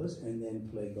clubhouse, and then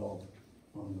play golf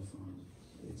on the farm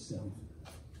itself.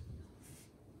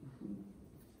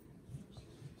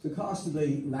 The cost of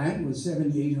the land was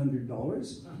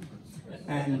 $7,800,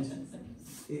 and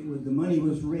the money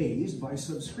was raised by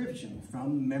subscription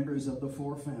from members of the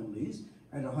 4 families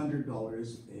at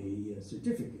 $100 a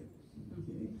certificate.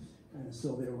 Okay?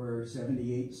 So there were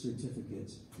 78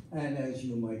 certificates, and as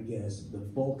you might guess, the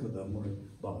bulk of them were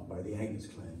bought by the Angus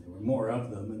clan. There were more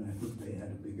of them, and I think they had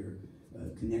a bigger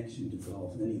connection to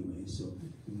golf anyway. So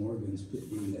the Morgans, the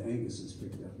Anguses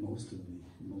picked up most of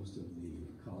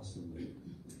the cost of it.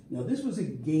 Now this was a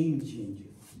game changer.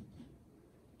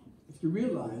 If you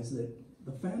realize that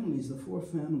the families, the 4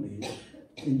 families,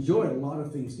 enjoy a lot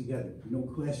of things together, no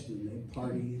question. They had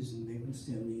parties and they went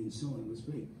sailing and so on. It was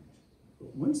great.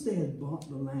 But once they had bought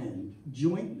the land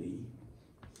jointly,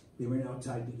 they were now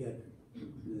tied together.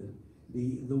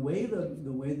 The way the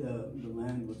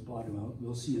land was bought out,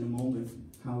 we'll see in a moment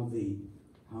how the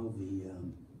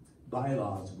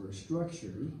bylaws were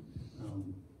structured.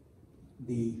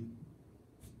 The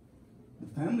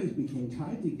families became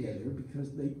tied together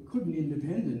because they couldn't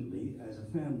independently, as a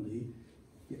family,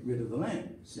 get rid of the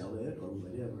land, sell it or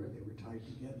whatever. They were tied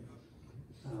together.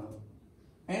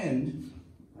 And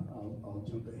I'll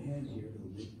jump ahead here a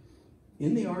little bit.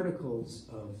 In the articles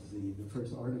of the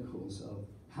first articles of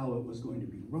how it was going to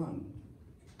be run,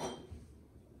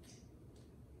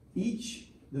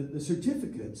 the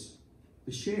certificates,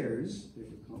 the shares, they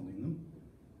were calling them,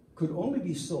 could only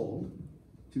be sold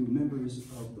to members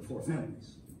of the four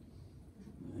families,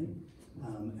 right?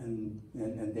 And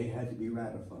they had to be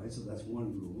ratified, so that's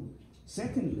one rule.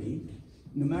 Secondly,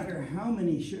 no matter how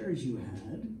many shares you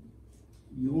had,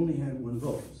 you only had one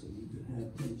vote. So you could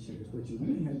have 10 shares, but you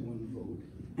only had one vote.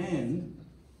 And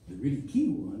the really key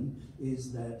one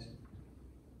is that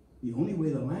the only way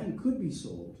the land could be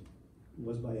sold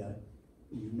was by a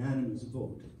unanimous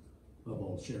vote of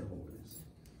all shareholders,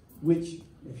 which,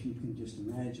 if you can just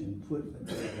imagine, put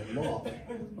a law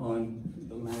on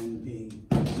the land being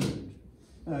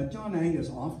preserved. John Angus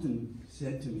often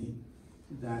said to me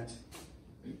that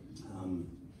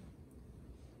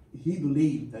he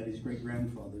believed that his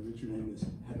great-grandfather, Richard Angus,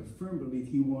 had a firm belief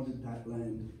he wanted that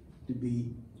land to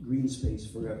be green space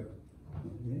forever.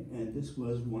 Okay? And this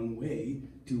was one way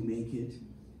to make it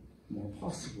more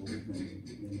possible than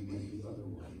it might be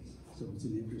otherwise. So it's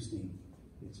an interesting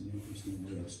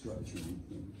way of structuring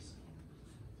things.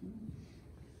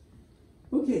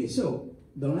 Okay, so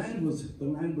the land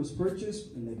was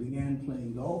purchased, and they began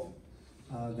playing golf.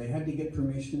 They had to get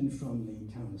permission from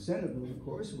the town of Senneville, of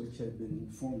course, which had been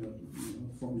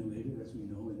formulated, as we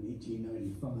know, in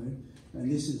 1895.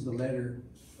 And this is the letter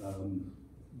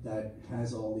that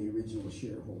has all the original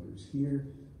shareholders here,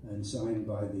 and signed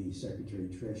by the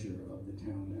Secretary-Treasurer of the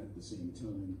town at the same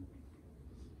time.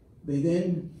 They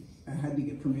then had to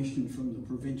get permission from the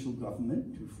provincial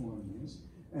government to form this,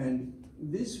 and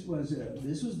this was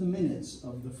the minutes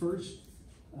of the first,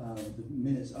 the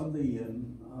minutes of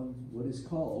what is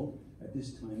called at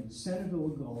this time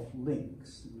Senneville Golf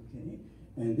Links. Okay,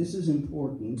 and this is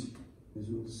important, as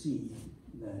we'll see,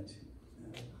 that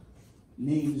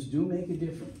names do make a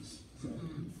difference. So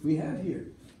we have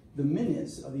here the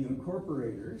minutes of the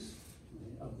incorporators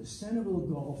of the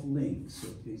Senneville Golf Links.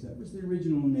 Okay, so that was the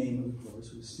original name of the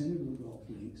course, was Senneville Golf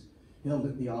Links, held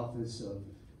at the office of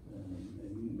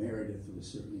Meredith, was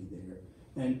certainly there.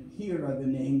 And here are the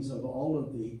names of all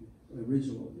of the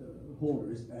original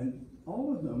holders, and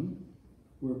all of them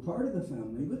were part of the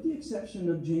family, with the exception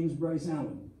of James Bryce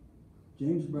Allen.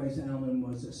 James Bryce Allen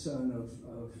was a son of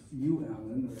Hugh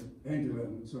Allen, or Andrew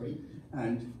Allen, sorry,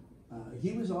 and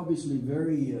he was obviously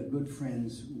very good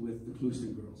friends with the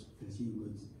Clouston girls, because he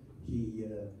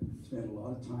spent a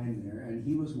lot of time there, and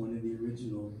he was one of the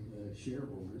original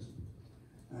shareholders.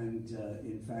 And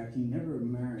in fact, he never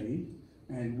married,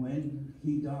 and when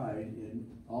he died,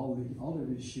 all of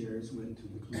his shares went to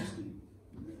the Clouston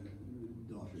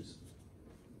daughters.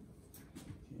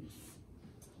 Okay.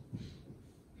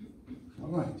 All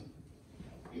right.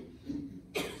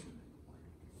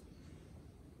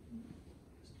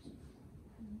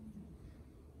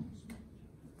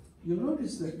 You'll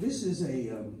notice that this is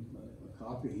a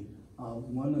copy of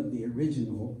one of the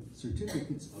original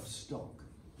certificates of stock.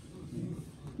 Okay.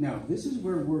 Now, this is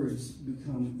where words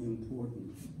become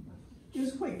important. It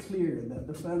was quite clear that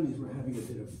the families were having a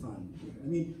bit of fun here. I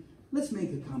mean, let's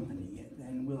make a company,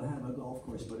 and we'll have a golf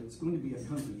course, but it's going to be a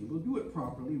company. We'll do it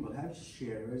properly, we'll have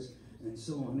shares, and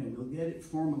so on, and we'll get it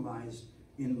formalized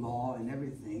in law and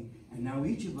everything, and now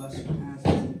each of us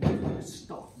has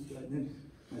stock. And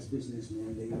as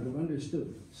businessmen, they would have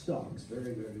understood stocks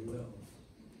very, very well.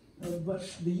 But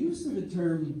the use of the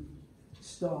term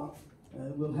stock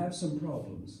will have some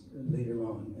problems later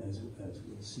on, as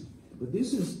we'll see. But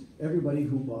this is everybody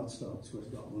who bought stocks who has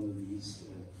got one of these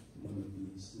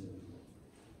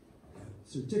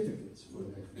certificates for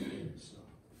their stock.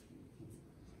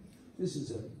 This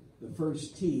is the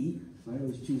first tee. I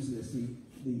always choose this.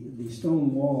 The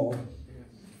stone wall.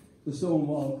 The stone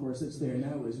wall, of course, that's there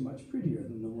now is much prettier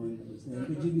than the one that was there.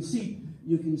 But you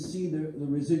can see the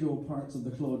residual parts of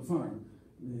the Claude farm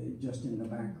just in the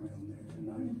background there. And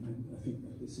I think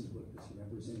that this is what this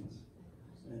represents.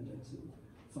 And it's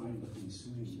a fine-looking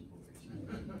swing.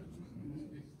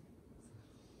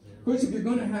 Of course, if you're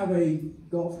going to have a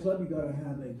golf club, you've got to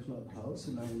have a clubhouse,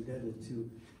 and I'm indebted to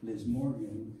Liz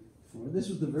Morgan for this.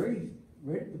 Was the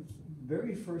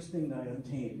very first thing that I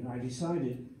obtained, and I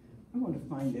decided I want to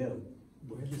find out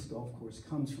where this golf course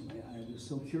comes from. I was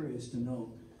so curious to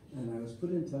know, and I was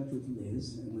put in touch with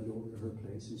Liz and went over to her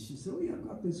place, and she said, "Oh yeah, I've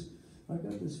got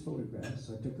this photograph."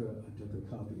 So I took a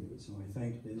copy of it. So I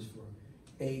thanked Liz for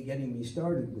getting me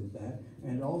started with that,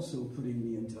 and also putting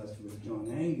me in touch with John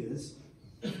Angus,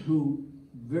 who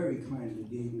very kindly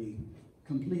gave me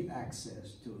complete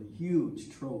access to a huge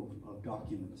trove of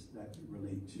documents that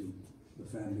relate to the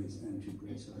families and to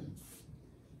Brisebois.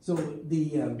 So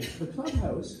the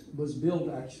clubhouse was built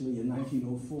actually in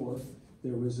 1904.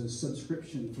 There was a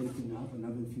subscription taken up,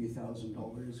 another $3,000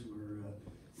 were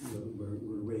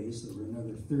were raised. There were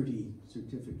another 30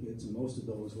 certificates, and most of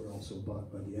those were also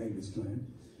bought by the Angus clan.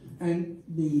 And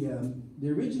the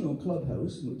original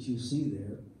clubhouse, which you see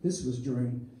there, this was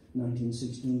during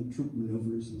 1916 troop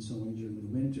maneuvers and so on during the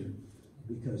winter,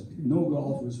 because no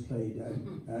golf was played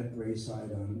at Braeside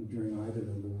during either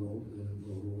of the World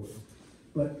Wars.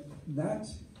 But that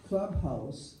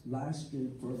clubhouse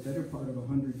lasted for a better part of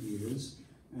 100 years,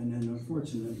 and then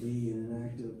unfortunately, in an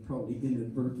act of probably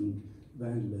inadvertent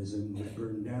vandalism, was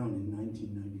burned down in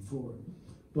 1994.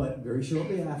 But very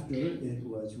shortly after, it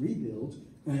was rebuilt,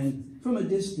 and from a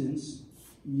distance,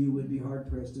 you would be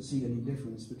hard-pressed to see any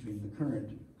difference between the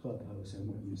current clubhouse and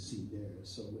what you see there.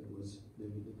 So it was,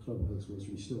 the clubhouse was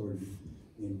restored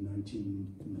in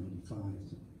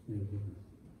 1995.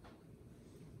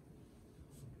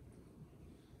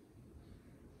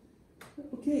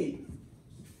 Okay,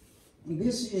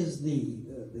 this is the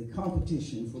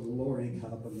competition for the Laurie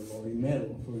Cup and the Laurie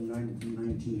Medal for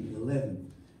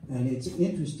 1911, and it's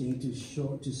interesting to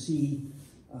see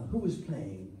who was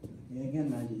playing. And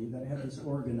again, you've got to have this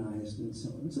organized and so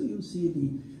on. So you'll see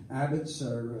the abbots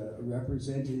are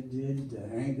represented.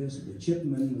 Angus, the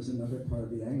Chipman was another part of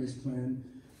the Angus clan.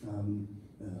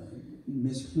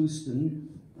 Miss Clouston,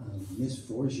 Miss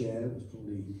Forget was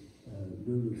probably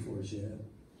Lulu Forget.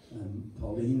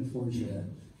 Pauline Forget.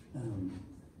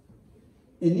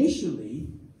 Initially,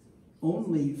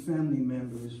 only family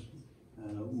members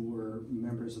were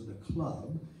members of the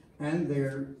club, and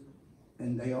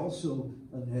they also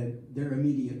had their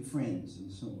immediate friends and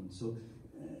so on. So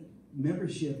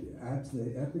membership at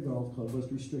the golf club was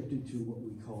restricted to what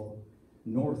we call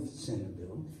North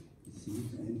Senneville, you see,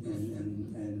 and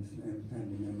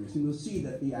family members. And you'll see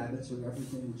that the abbots are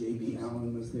represented. J.B.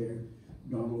 Allen was there.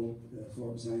 Donald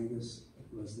Forbes Angus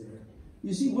was there.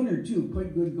 You see one or two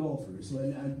quite good golfers. So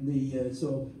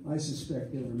I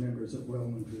suspect they were members of Well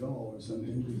Montreal or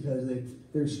something, because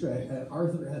they're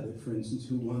Arthur Abbott, for instance,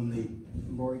 who won the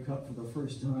Laurie Cup for the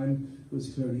first time,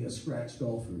 was clearly a scratch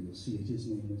golfer. You'll see his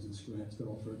name was a scratch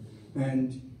golfer.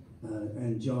 And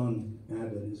John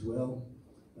Abbott as well,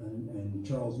 and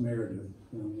Charles Meredith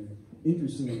down there.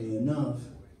 Interestingly enough,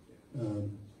 you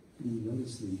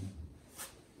notice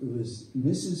it was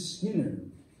Mrs. Skinner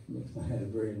that had a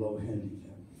very low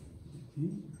handicap.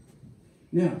 Okay?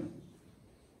 Now,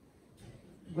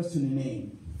 what's in the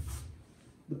name?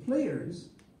 The players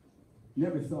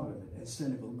never thought of it as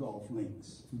Senneville Golf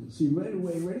Links. See right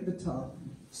away, right at the top,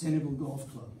 Senneville Golf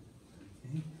Club.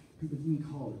 Okay? People didn't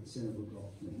call it Senneville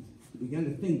Golf Links. They began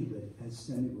to think of it as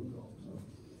Senneville Golf Club.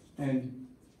 And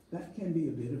that can be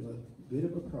a bit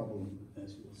of a problem,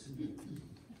 as we'll see.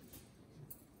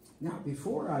 Now,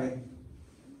 before I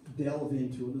delve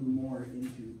into a little more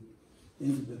into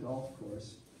the golf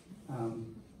course, I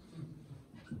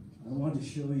want to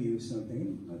show you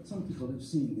something. Some people have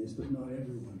seen this, but not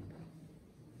everyone.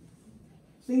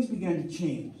 Things began to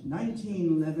change.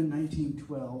 1911,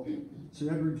 1912,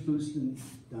 Sir Edward Clouston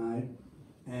died,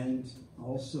 and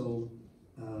also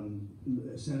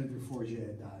Senator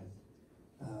Forget died.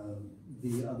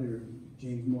 The other,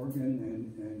 James Morgan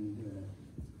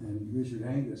and Richard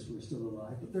Angus were still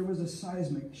alive, but there was a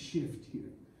seismic shift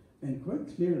here. And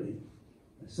quite clearly,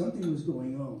 something was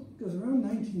going on. Because around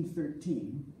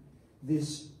 1913,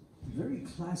 this very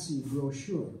classy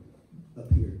brochure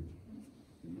appeared.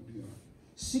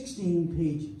 16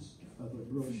 pages of a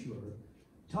brochure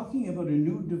talking about a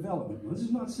new development. Now, this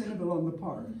is not Senneville on the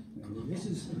Park. This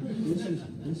is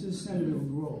Senneville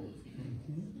Grove.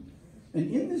 Okay? And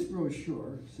in this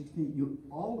brochure, 16,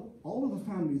 all of the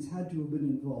families had to have been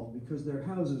involved, because their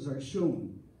houses are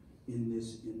shown in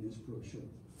this brochure.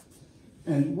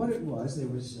 And what it was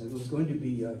going to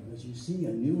be, as you see,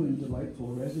 a new and delightful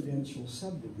residential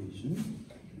subdivision,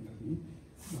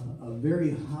 a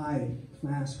very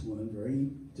high-class one,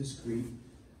 very discreet.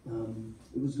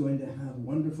 It was going to have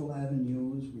wonderful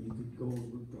avenues where you could go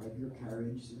drive your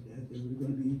carriage. There were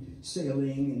going to be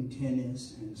sailing and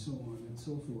tennis and so on and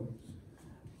so forth.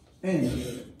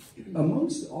 And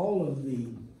amongst all of the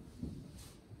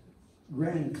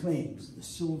grand claims, the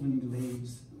Sylvan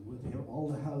Glades, all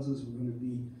the houses were going to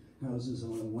be houses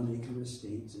on 1-acre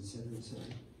estates, etc.,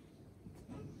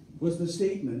 was the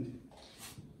statement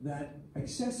that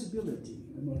accessibility,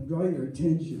 I'm going to draw your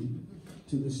attention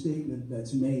to the statement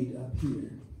that's made up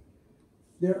here.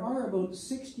 There are about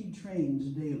 60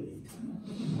 trains daily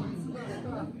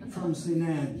from St.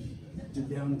 Anne to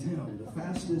downtown, the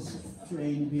fastest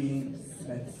train being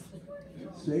at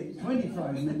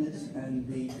 25 minutes and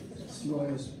the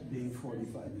slowest being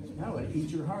 45 minutes. That would eat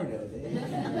your heart out, eh?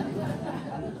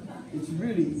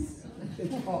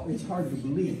 it's hard to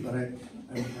believe, but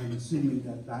I'm assuming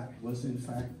that that was in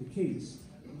fact the case.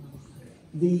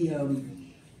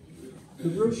 The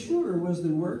brochure was the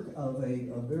work of a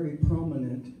very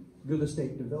prominent real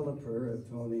estate developer, a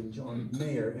fellow named John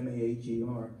Mayer,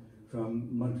 M-A-H-E-R, from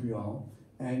Montreal,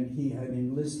 and he had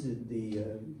enlisted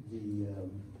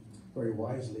very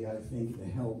wisely, I think,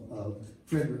 the help of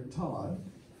Frederick Todd,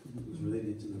 who was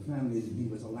related to the family, and he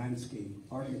was a landscape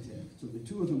architect. So the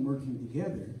two of them working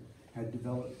together had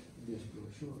developed this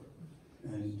brochure.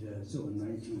 And so in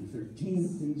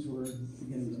 1913, things were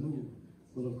beginning to move.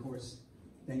 Well, of course,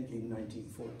 then came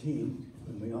 1914,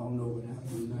 and we all know what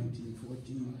happened in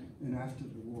 1914, and after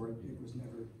the war, it was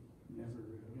never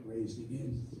raised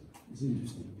again. It's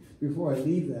interesting. Before I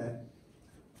leave that,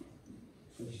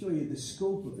 I'll show you the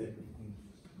scope of it.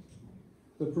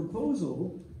 The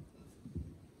proposal,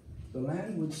 the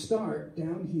land would start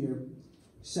down here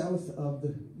south of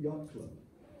the yacht club,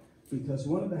 because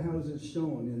one of the houses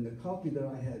shown in the copy that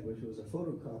I had, which was a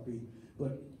photocopy,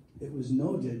 but it was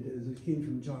noted as it came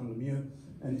from John Lemieux,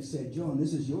 and it said, John,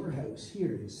 this is your house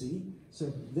here, you see?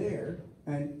 So there,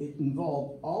 and it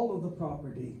involved all of the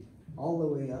property all the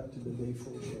way up to the Bay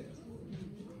Fauchet.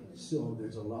 So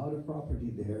there's a lot of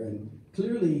property there, and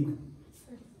clearly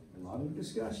a lot of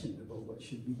discussion about what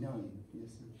should be done.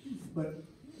 Yes. But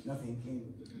nothing came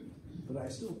of it. But I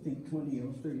still think 20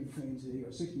 or 30 trains a day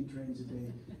or 60 trains a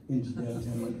day into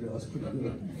downtown Montreal is pretty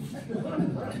good.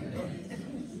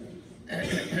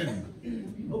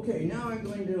 Okay, now I'm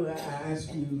going to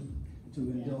ask you to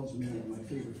indulge me in my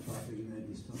favorite topic, and that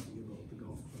is talking about the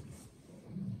golf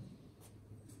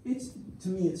club. To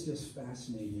me, it's just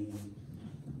fascinating.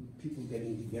 People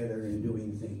getting together and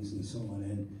doing things and so on,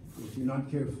 and if you're not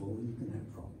careful, you can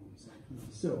have problems.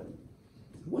 So,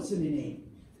 what's in a name?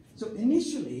 So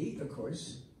initially, of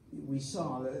course, we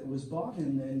saw that it was bought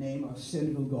in the name of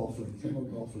Senneville Golf Links.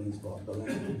 Senneville Golf Links bought the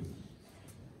land.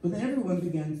 But then everyone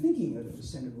began thinking of it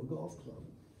as Senneville Golf Club.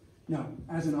 Now,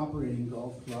 as an operating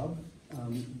golf club,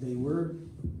 they were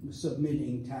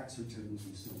submitting tax returns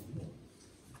and so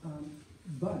on.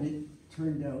 But it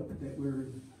turned out that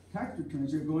tax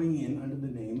returns are going in under the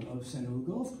name of Senneville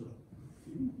Golf Club.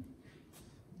 Okay.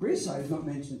 Brisebois is not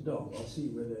mentioned at all. I'll see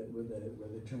where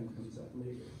the term comes up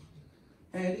later.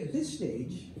 And at this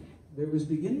stage, there was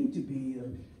beginning to be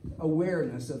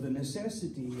awareness of the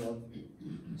necessity of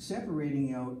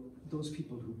separating out those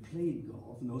people who played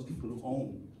golf and those people who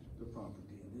owned the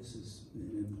property. And this is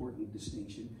an important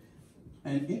distinction.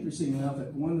 And interesting enough,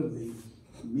 at one of the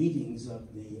meetings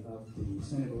of the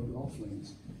Senneville Golf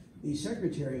Links, the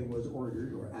secretary was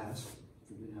ordered or asked,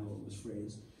 I forget how it was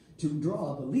phrased, to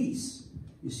draw up a lease,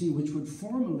 you see, which would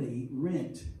formally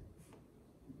rent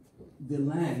the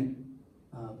land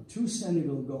to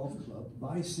Senneville Golf Club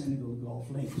by Senneville Golf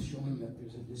Links, showing that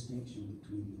there's a distinction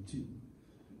between the two.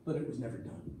 But it was never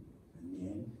done in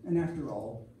the end. And after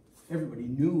all, everybody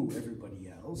knew everybody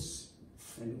else,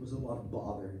 and it was a lot of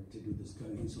bother to do this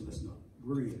kind of thing, so let's not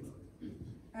worry about it.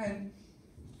 And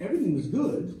everything was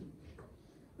good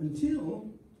until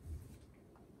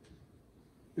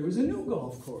there was a new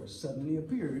golf course suddenly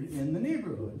appeared in the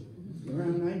neighborhood.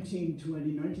 Around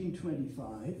 1920,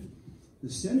 1925, the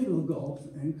Senneville Golf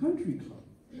and Country Club.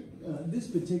 This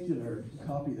particular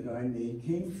copy that I made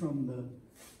came from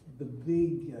the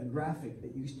big graphic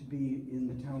that used to be in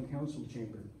the town council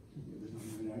chamber.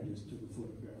 And I just took a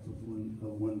photograph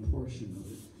of one portion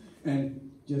of it.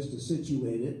 And just to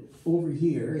situate it, over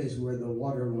here is where the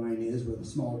water line is, where the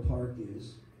small park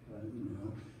is,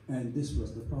 and this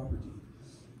was the property.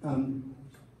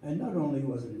 And not only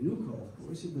was it a new golf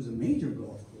course, it was a major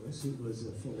golf course. It was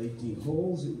a full 18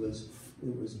 holes. It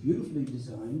was beautifully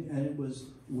designed, and it was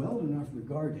well enough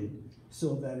regarded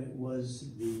so that it was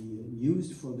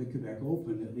used for the Quebec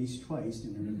Open at least twice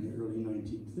in the early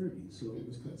 1930s. So it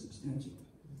was quite substantial.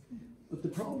 But the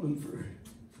problem for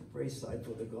Braeside,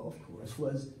 for the golf course,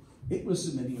 was it was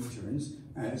submitting returns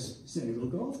as Senneville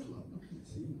Golf Club,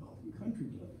 Golf and Country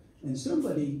Club, and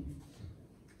somebody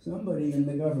in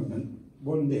the government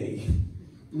one day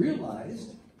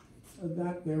realized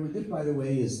that this, by the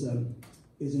way, is an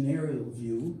aerial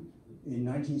view in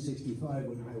 1965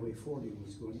 when Highway 40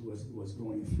 was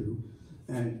going through,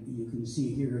 and you can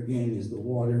see here again is the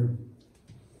water.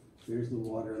 There's the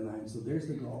water line, so there's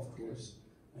the golf course,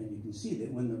 and you can see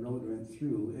that when the road went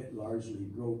through, it largely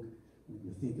broke. When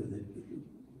you think of the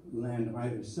land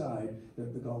either side,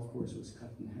 that the golf course was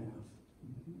cut in half.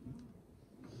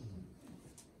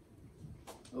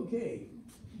 Okay.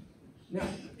 Now,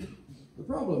 the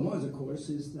problem was, of course,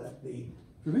 is that the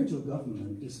provincial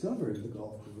government discovered the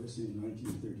golf course in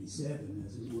 1937,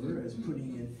 as it were, as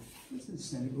putting in this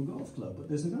is Senneville Golf Club, but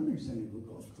there's another Senneville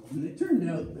Golf Club. And it turned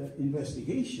out that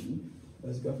investigation,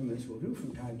 as governments will do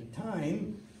from time to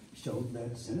time, showed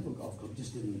that Senneville Golf Club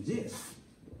just didn't exist.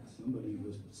 Somebody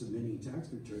was submitting tax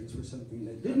returns for something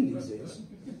that didn't exist.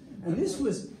 And this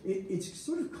was, it's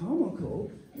sort of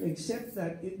comical, except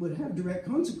that it would have direct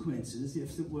consequences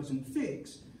if it wasn't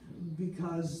fixed,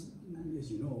 because, as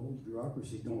you know,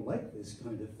 bureaucracies don't like this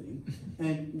kind of thing.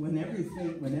 And whenever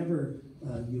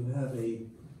you have a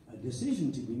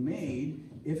decision to be made,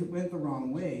 if it went the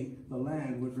wrong way, the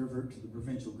land would revert to the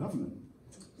provincial government.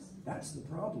 That's the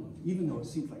problem, even though it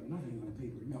seems like nothing on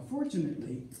paper. Now,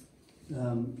 fortunately,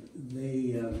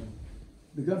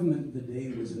 the government of the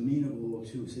day was amenable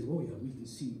to say, oh yeah, we can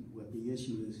see what the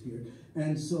issue is here.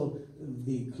 And so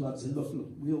the club said, look,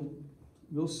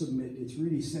 we'll submit, it's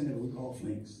really Senneville Golf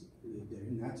Links there,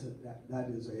 and that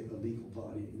is a legal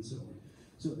body and so on.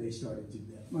 So they started to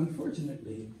do that.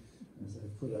 Unfortunately, as I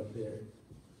put up there,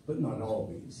 but not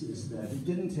always, is that it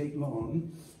didn't take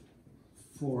long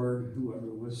for whoever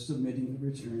was submitting the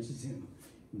returns to say,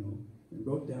 you know, and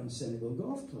wrote down Senneville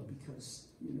Golf Club because,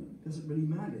 you know, it doesn't really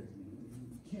matter.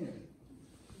 You can't.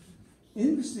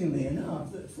 Interestingly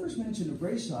enough, the first mention of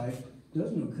Braeside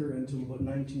doesn't occur until about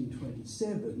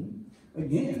 1927.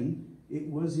 Again, it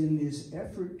was in this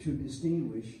effort to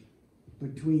distinguish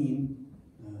between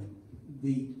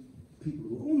the people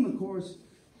who own the course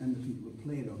and the people who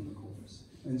played on the course.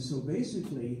 And so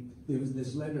basically, there was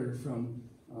this letter from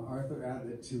Arthur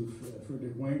Abbott to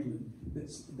Frederick Wankland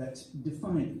that's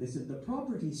defined. They said the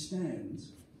property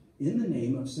stands in the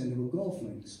name of Senneville Golf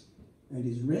Links and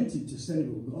is rented to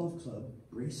Senneville Golf Club,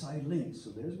 Braeside Links.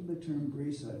 So there's where the term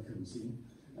Braeside comes in,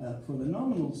 for the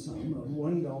nominal sum of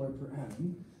 $1 per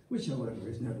annum, which however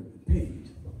has never been paid.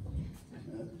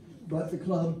 But the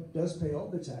club does pay all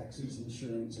the taxes,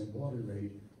 insurance, and water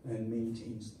rate and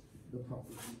maintains the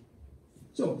property.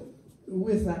 So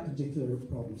with that particular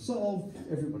problem solved,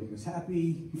 everybody was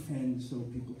happy, and so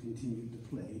people continued to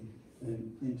play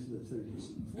into the 30s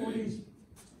and 40s.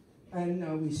 And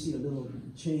now we see a little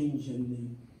change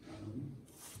in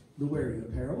the wearing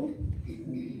apparel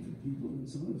and people and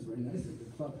so on. It's very nice that the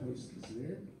clubhouse is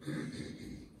there.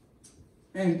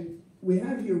 And we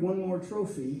have here one more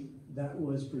trophy that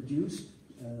was produced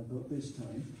about this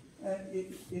time.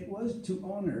 It was to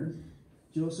honor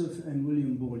Joseph and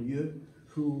William Beaulieu,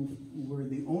 who were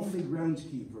the only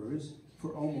groundskeepers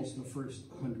for almost the first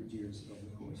 100 years of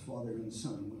the course. Father and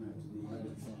son went out to the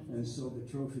island. And so the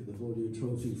trophy, the Beaulieu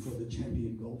Trophy for the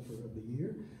champion golfer of the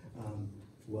year,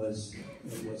 was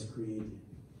created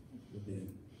within.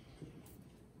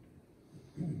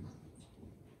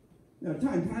 Now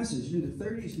time passes into the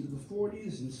 30s, into the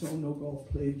 40s, and so no golf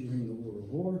played during the World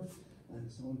War,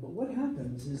 and so on. But what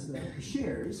happens is that the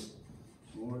shares,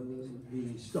 or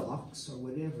the stocks, or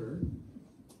whatever,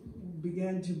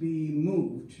 began to be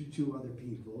moved to other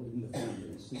people in the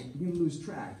families. So you begin to lose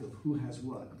track of who has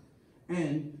what.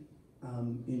 And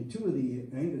in two of the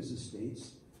Angus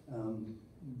estates,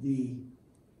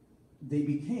 they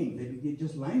began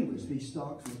just languished. These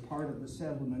stocks were part of the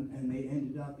settlement, and they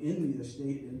ended up in the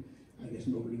estate, and I guess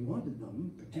nobody wanted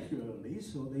them particularly,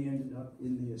 so they ended up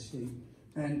in the estate.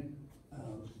 And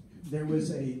there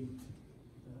was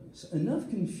enough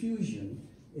confusion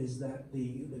is that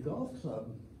the golf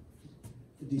club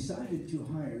decided to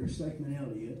hire Stikeman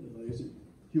Elliott,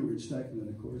 Heward Stikeman,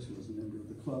 of course, was a member of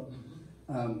the club.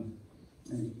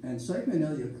 And Stikeman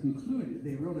Elliott concluded,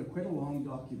 they wrote quite a long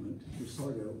document to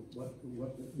sort out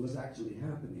what was actually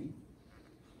happening.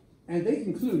 And they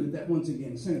concluded that, once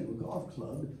again, Senneville Golf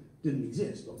Club didn't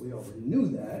exist. But we already knew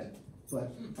that,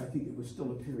 but I think it was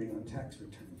still appearing on tax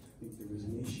returns. I think there was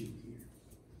an issue here.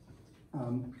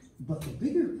 But the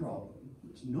bigger problem,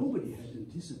 which nobody had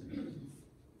anticipated,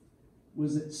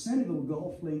 was that Senneville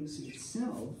Golf Links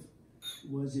itself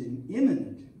was in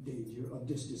imminent danger of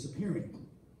just disappearing.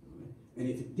 Right? And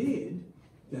if it did,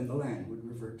 then the land would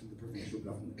revert to the provincial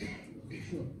government, for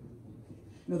sure.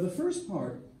 Now the first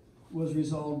part was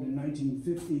resolved in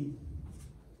 1950,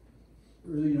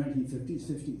 early 1950s,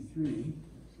 53,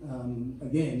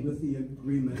 again with the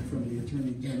agreement from the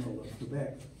Attorney General of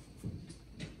Quebec.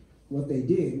 What they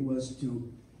did was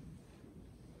to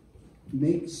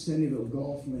make Senneville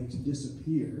Golf Links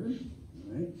disappear,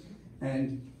 right?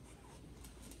 And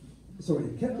sorry,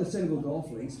 they kept the Senneville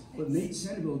Golf Links, but made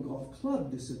Senneville Golf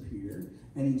Club disappear,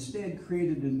 and instead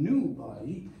created a new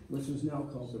body, which was now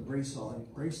called the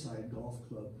Braeside Golf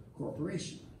Club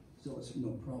Corporation. So it's no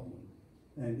problem.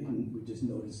 And we just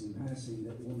noticed in passing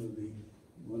that one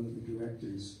of the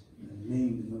directors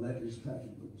named in the letters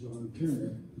patent with John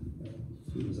Turner,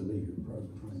 who was a later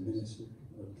Prime Minister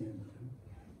of Canada.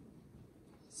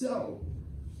 So,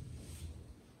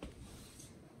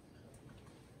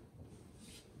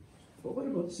 but what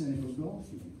about Senneville golf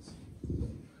links?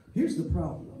 Here's the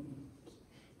problem.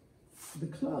 The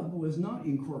club was not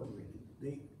incorporated.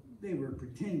 They were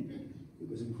pretending it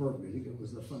was incorporated. It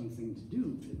was the fun thing to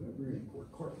do. We're a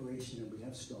corporation and we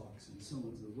have stocks and so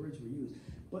on, so the words were used.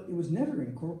 But it was never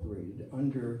incorporated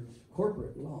under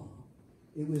corporate law.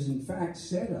 It was in fact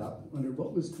set up under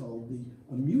what was called the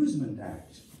Amusement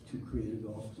Act to create a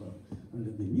golf club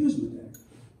under the Amusement Act,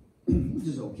 which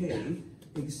is okay,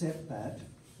 except that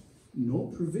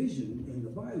no provision in the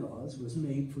bylaws was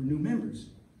made for new members.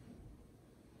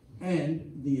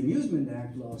 And the Amusement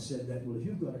Act law said that, well, if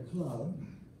you've got a club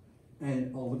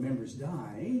and all the members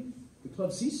die, the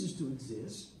club ceases to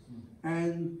exist,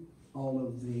 and all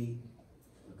of the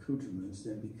accoutrements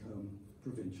then become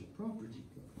provincial property,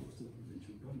 of course, the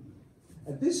provincial government.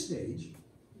 At this stage,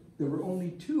 there were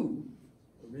only 2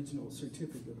 original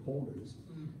certificate holders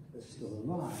still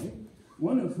alive,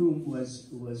 one of whom was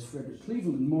Frederick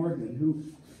Cleveland Morgan, who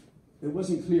it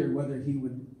wasn't clear whether he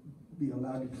would be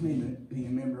allowed to claim it being a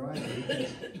member either,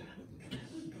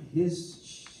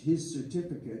 because his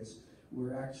certificates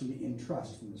were actually in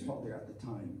trust from his father at the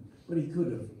time. But he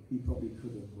probably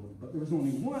could have voted. But there was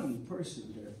only one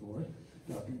person, therefore,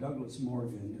 Dr. Douglas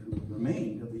Morgan, who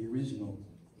remained of the original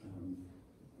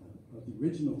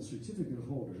certificate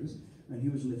holders, and he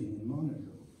was living in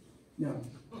Monaco. Now,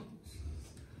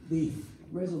 the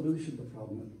resolution of the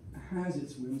problem has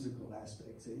its whimsical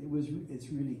aspects. It's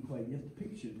really quite, you have to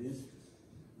picture this,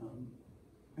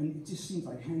 and it just seems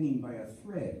like hanging by a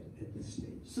thread at this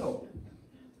stage. So,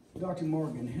 Dr.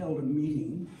 Morgan held a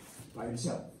meeting by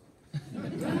himself.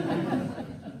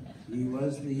 He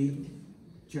was the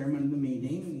chairman of the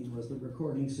meeting, he was the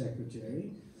recording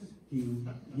secretary,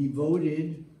 he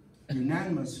voted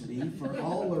unanimously for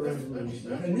all the resolutions,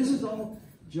 and this is all,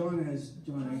 John has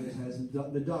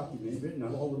the document written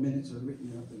up, all the minutes are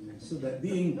written up in there, so that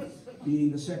being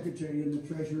the secretary and the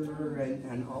treasurer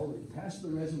and all, passed the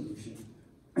resolution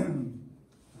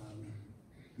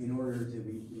in order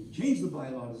to change the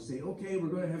bylaw to say, okay, we're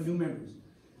going to have new members.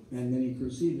 And then he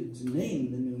proceeded to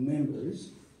name the new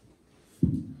members.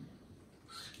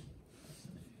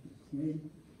 Okay.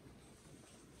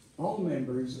 All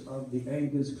members of the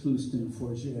Angus, Clouston,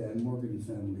 Forget, and Morgan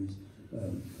families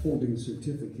holding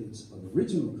certificates of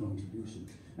original contribution.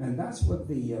 And that's what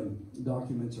the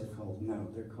documents are called now.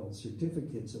 They're called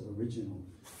certificates of original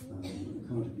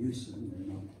contribution.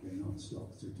 They're not stock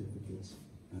certificates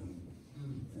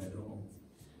at all.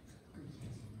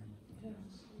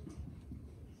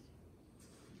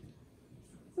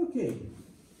 Okay,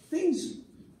 things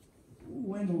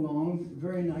went along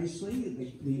very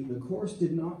nicely. The course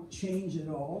did not change at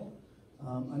all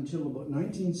until about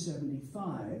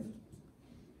 1975.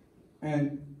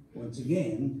 And once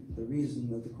again, the reason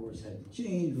that the course had to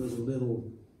change was a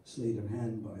little sleight of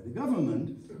hand by the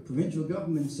government. The provincial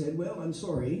government said, well, I'm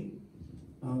sorry,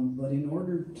 but in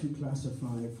order to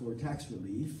classify for tax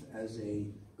relief as a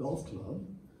golf club,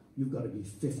 you've got to be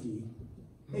 50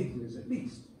 acres at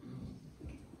least.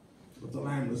 But the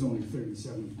land was only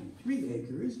 37.3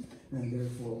 acres, and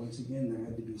therefore, once again, there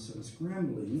had to be some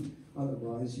scrambling.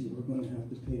 Otherwise, you were going to have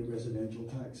to pay residential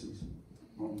taxes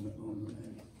on the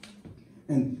land.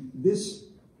 And this,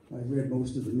 I've read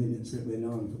most of the minutes that went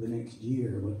on for the next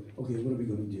year, but okay, what are we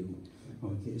going to do?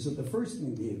 Okay, so the first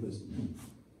thing they did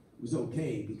was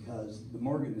okay, because the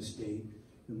Morgan estate,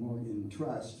 the Morgan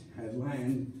Trust, had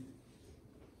land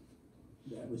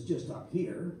that was just up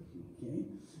here, okay?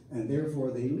 And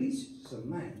therefore they leased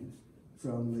some land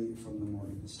from the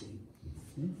Morgan estate.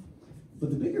 Okay? But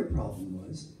the bigger problem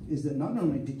is that not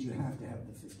only did you have to have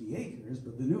the 50 acres,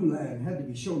 but the new land had to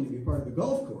be shown to be part of the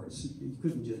golf course. You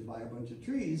couldn't just buy a bunch of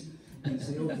trees and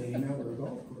say, okay, now we're a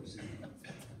golf course.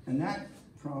 And that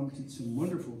prompted some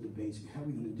wonderful debates. How are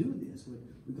we going to do this?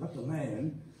 We got the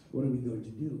land, what are we going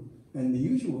to do? And the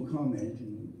usual comment,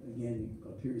 and again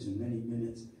appears in many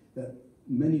minutes, that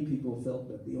many people felt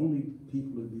that the only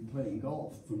people who would be playing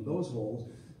golf from those holes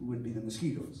would be the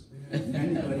mosquitoes.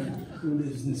 Anybody who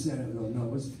lives in Senneville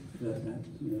knows that,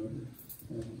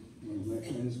 one of my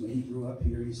friends, when he grew up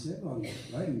here, he said, on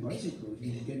riding bicycles,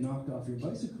 you could get knocked off your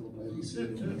bicycle by the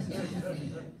mosquitoes.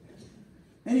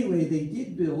 Anyway, they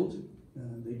did build,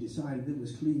 they decided it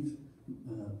was Cleve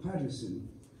Patterson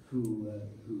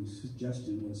whose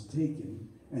suggestion was taken,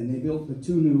 and they built the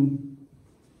two new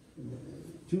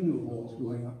holes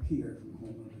going up here from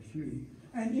hole number 3.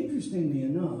 And interestingly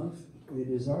enough, it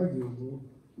is arguable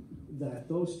that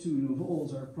those two new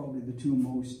holes are probably the two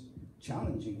most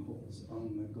challenging holes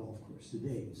on the golf course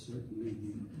today. Certainly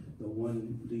the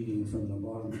one leading from the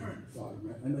bottom.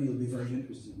 I know you'll be very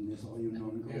interested in this, all you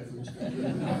non-golfers.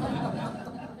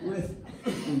 With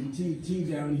the tee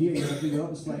down here, you have to go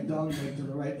up a slight dog leg to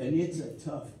the right, and it's a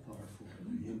tough par 4.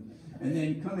 And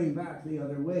then coming back the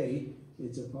other way,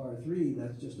 it's a par 3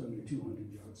 that's just under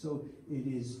 200 yards. So it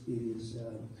is.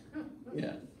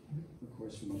 Of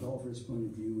course, from a golfer's point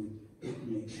of view, it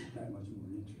makes it that much more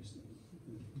interesting.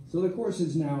 So the course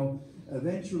is now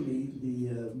eventually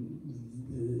the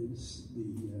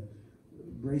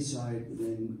Braeside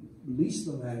then leased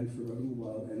the land for a little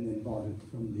while and then bought it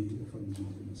from the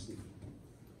Morgan estate.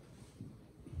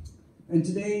 And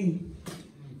today,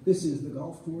 this is the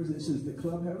golf course. This is the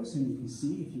clubhouse, and you can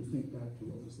see if you think back to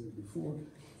what was there before.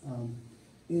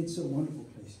 It's a wonderful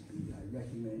place to be. I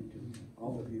recommend to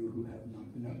all of you who have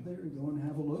not been up there, go and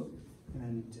have a look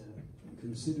and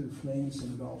consider playing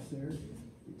some golf there.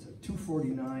 It's a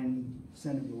 249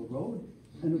 Senneville Road,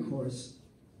 and of course,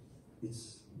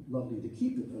 it's lovely to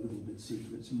keep it a little bit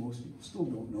secret, so most people still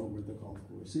don't know where the golf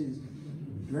course is.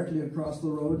 Directly across the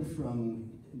road from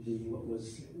what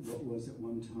was at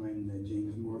one time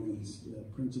James Morgan's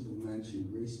principal mansion,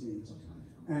 Erskine,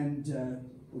 and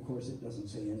of course, it doesn't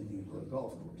say anything about a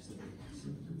golf course. It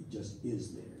just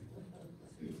is there.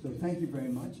 So thank you very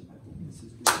much. I hope this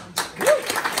is good.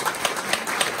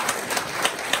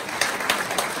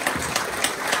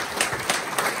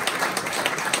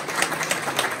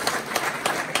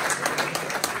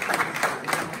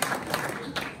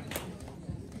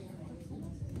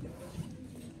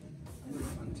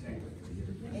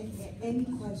 Any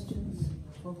questions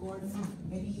for Gordon?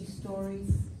 Any stories?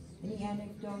 Any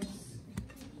anecdotes?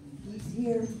 He's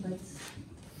here. Let's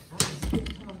ask him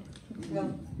to talk.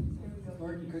 Well,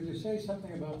 Gordon, could you say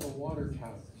something about the water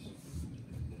towers?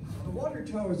 The water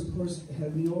towers, of course,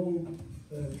 have no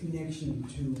connection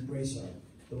to Braeside.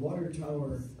 The water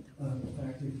tower, in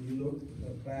fact, if you look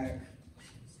back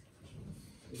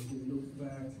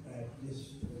at this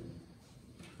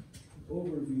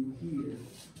overview here,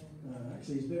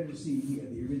 actually it's better to see here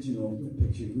the original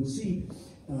picture. You'll see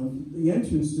the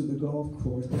entrance to the golf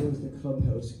course, there's the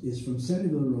clubhouse, is from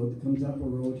Senneville Road that comes up a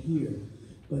road here.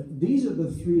 But these are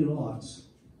the 3 lots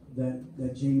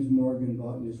that James Morgan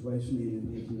bought and his wife's made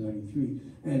in 1893.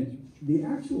 And the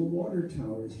actual water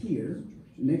tower is here,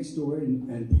 next door,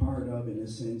 and part of, in a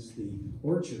sense, the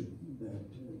orchard that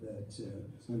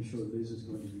I'm sure Liz is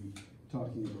going to be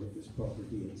talking about this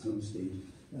property at some stage.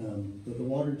 But the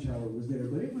water tower was there,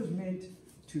 but it was meant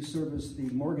to service the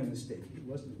Morgan estate. It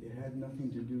wasn't. It had nothing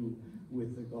to do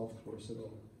with the golf course at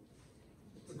all.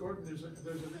 But Gordon, there's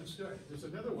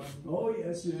another one. Oh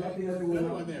yes, you've got the other one.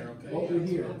 Another one there. Okay. Over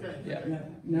here. Okay. Yeah.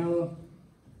 Now,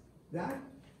 that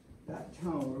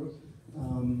tower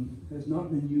has not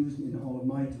been used in all of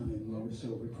my time, or so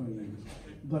over 20 years.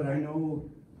 But I know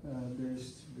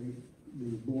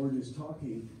the board is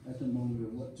talking at the moment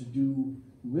of what to do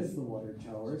with the water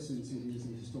tower, since it is a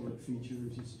historic feature,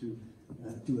 just to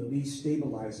at least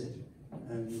stabilize it,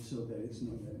 and so that it's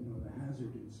not a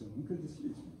hazard and so on, because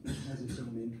it has its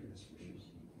own interest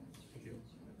for sure.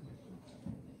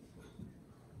 Thank you.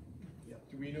 Yeah.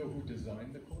 Do we know who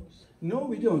designed the course? No,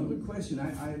 we don't. Good question.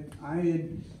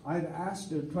 I've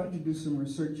asked, tried to do some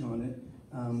research on it,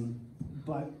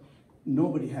 but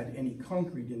nobody had any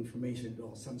concrete information at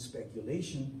all. Some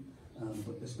speculation,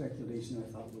 but the speculation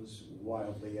I thought was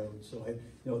wildly out. So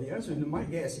the answer, my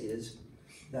guess is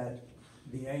that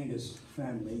the Angus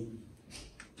family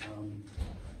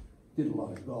did a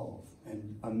lot of golf,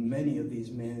 and many of these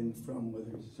men from,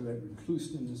 whether it's Edward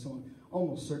Clouston and so on,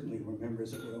 almost certainly were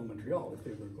members of Royal Montreal if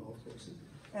they were golf courses.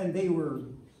 And they were,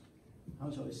 how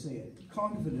shall I say it,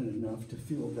 confident enough to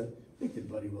feel that they could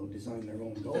bloody well design their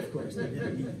own golf course. They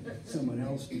didn't need someone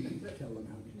else to tell them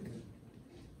how to do it.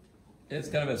 It's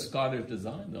kind of a Scottish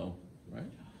design, though, right?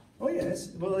 Oh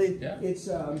yes, well it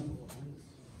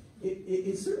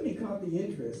certainly caught the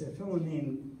interest. A fellow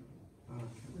named I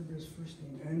can't remember his first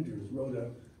name, Andrews,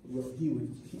 he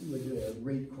would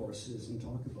rate courses and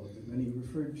talk about them, and he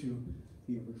referred to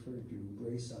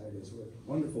Braeside as a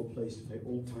wonderful place to play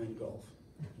old time golf.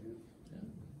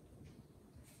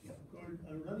 Gordon,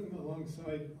 running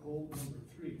alongside hole number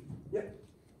 3. Yeah.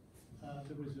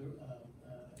 There was a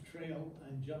trail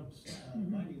and jumps,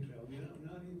 mining trail. Do you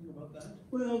know anything about that?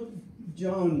 Well,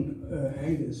 John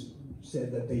Angus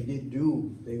said that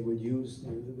they would use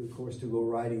the course to go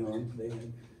riding on. They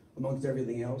had, amongst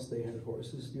everything else, they had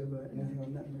horses. Do you have anything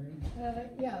on that, Mary?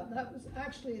 Yeah, that was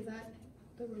actually that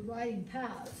there were riding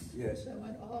paths. Yes. That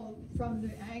went all from the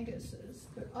Anguses,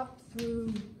 but up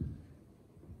through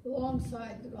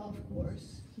alongside the golf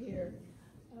course here,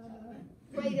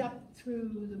 right up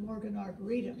through the Morgan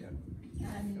Arboretum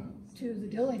and to the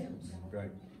Dillinghams.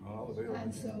 Right. All the way over.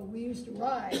 And so we used to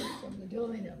ride from the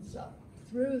Dillinghams up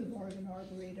through the Morgan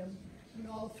Arboretum and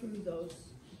all through those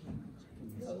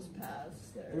paths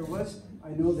there. There was, I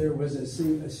know there was a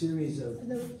series of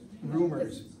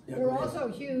rumors. Yeah, There were go ahead. also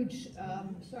huge,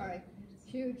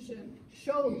 huge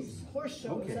shows, horse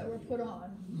shows Okay. that were put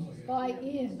on by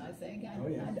Ian, I think, and, Oh,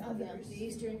 yeah. and Yeah, others. the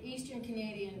Eastern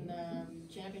Canadian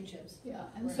Championships. Yeah,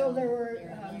 and were so held there were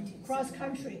there in 1970.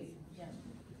 cross-country Yeah,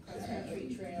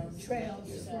 cross-country trails. trails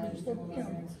for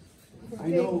I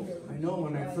know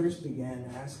when I first began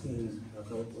asking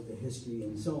about what the history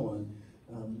and so on,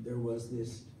 there was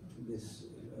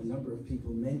a number of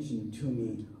people mentioned to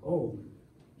me, oh,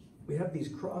 we have these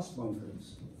cross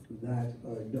bunkers that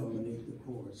dominate the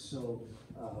course. So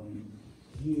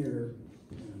here,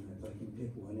 if I can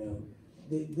pick one out,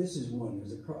 this is one.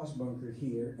 There's a cross bunker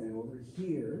here, and over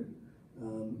here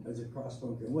there's a cross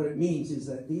bunker. And what it means is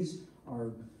that these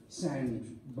are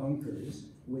sand bunkers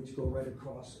which go right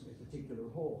across a particular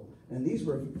hole. And these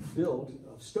were built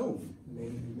of stone.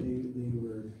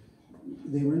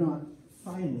 They were not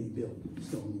finely built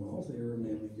stone walls. They were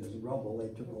mainly just rubble. They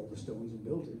took all the stones and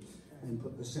built it and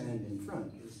put the sand in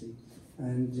front, you see.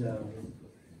 And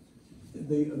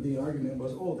the argument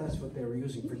was, oh, that's what they were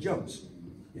using for jumps,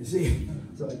 you see.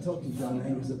 So I talked to John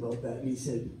Angus about that, and he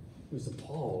said, he was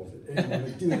appalled that anyone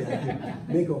would do that,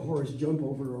 make a horse jump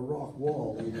over a rock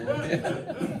wall, you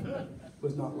know.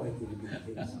 Was not likely to be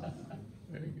the case.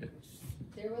 Very good.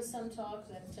 There was some talk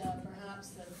that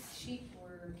perhaps the sheep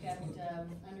were kept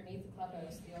underneath the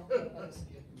clubhouse, the old clubhouse,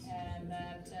 and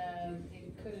that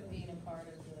it could have been a part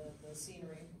of the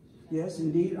scenery. Yes,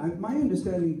 indeed. My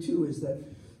understanding too is that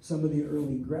some of the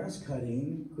early grass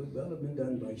cutting could well have been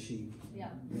done by sheep. Yeah.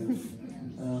 Yeah.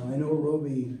 I know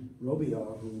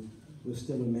Robiaw, who was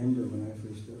still a member when I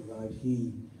first arrived,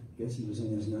 I guess he was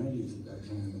in his 90s at that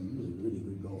time, and he was a really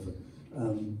good golfer.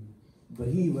 But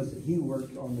he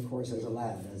worked on the course as a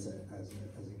lad, as a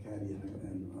caddy and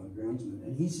a groundsman,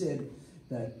 and he said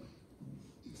that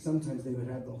sometimes they would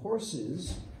have the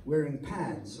horses wearing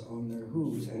pads on their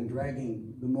hooves and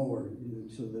dragging the mower,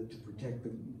 so that to protect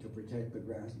the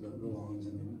grass, the lawns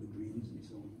and the greens and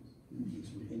so on.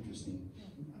 It's interesting.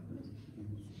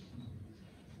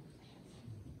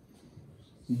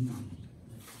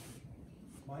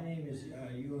 My name is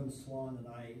Ewan Swan, and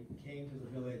I came to the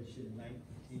village in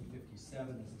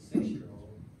 1957 as a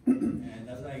 6-year-old. And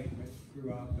as I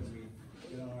grew up, and we'd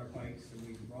get on our bikes and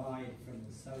we'd ride from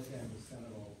the south end of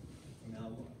Senneville,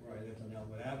 where I lived on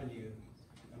Elmwood Avenue,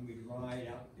 and we'd ride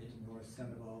up into North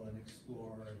Senneville and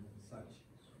explore and such.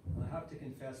 And I have to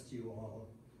confess to you all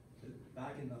that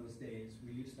back in those days,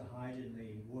 we used to hide in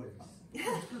the woods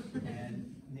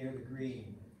and near the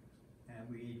green. And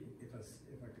if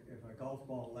a golf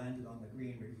ball landed on the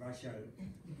green, we'd rush out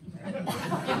and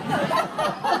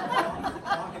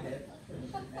pocket it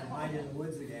and hide in the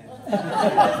woods again. I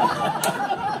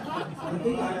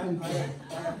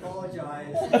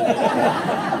apologize for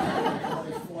all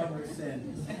these former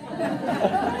sins.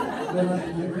 Well, I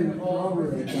can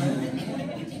corroborate.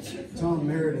 Tom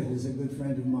Meredith is a good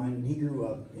friend of mine, and he grew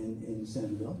up in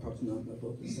Senneville, approximately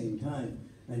about the same time.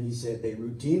 And he said they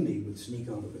routinely would sneak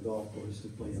onto the golf course to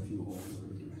play a few holes.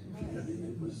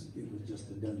 It was just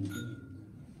a done thing.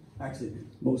 Actually,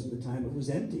 most of the time it was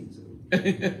empty. So.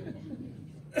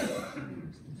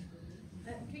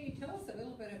 Can you tell us a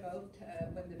little bit about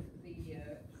when the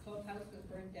clubhouse was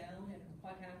burned down and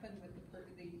what happened with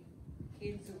the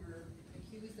kids who were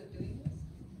accused of doing this?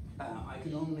 I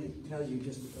can only tell you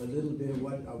just a little bit of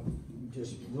what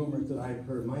just rumors that I've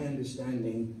heard. My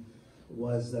understanding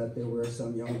was that there were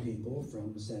some young people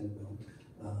from Senneville,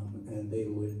 and they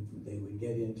would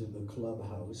get into the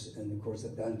clubhouse, and of course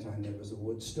at that time there was a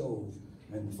wood stove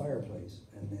and the fireplace,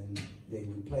 and then they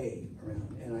would play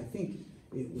around. And I think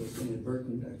it was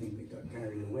inadvertent. I think they got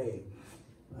carried away.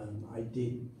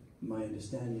 My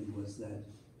understanding was that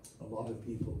a lot of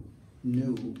people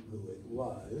knew who it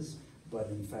was, but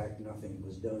in fact nothing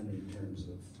was done in terms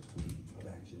of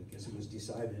action. I guess it was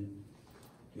decided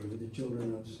they were the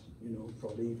children of,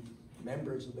 probably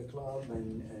members of the club,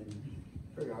 and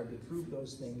very hard to prove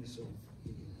those things, so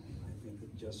I think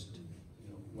it just,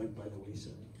 went by the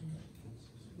wayside.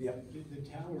 Yeah. The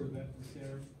tower that was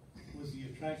there was the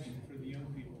attraction for the young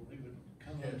people. They would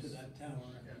come up to that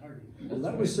tower and party. Well,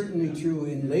 that was certainly true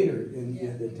in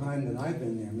the time that I've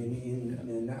been there. I mean,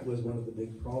 and that was one of the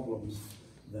big problems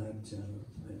that,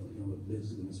 I don't know if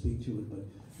Liz is going to speak to it,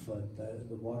 but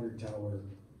the water tower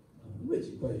which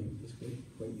was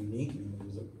quite unique. I mean, there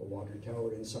was a water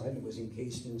tower inside, and it was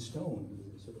encased in stone.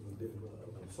 It was sort of a bit of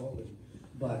a folly.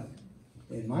 But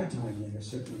in my time there,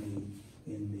 certainly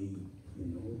in the,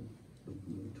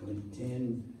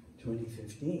 2010,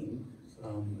 2015,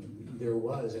 there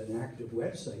was an active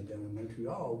website down in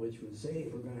Montreal which would say,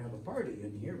 we're going to have a party,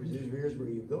 and here's where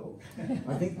you go.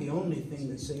 I think the only thing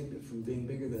that saved it from being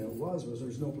bigger than it was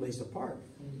there's no place to park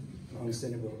on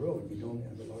Senneville Road. You don't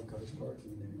have a lot of cars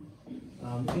parking there.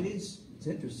 It's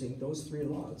interesting. Those 3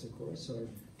 lots, of course, are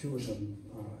 2 of them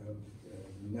have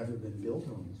never been built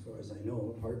on, as far as I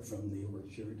know, apart from the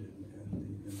orchard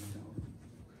and the tower.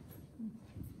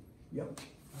 Yep.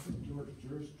 I think George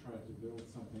Durst tried to build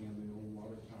something in the old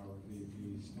water tower,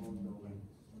 the stone building.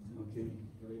 Okay.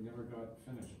 But he never got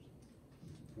finished.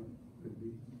 Could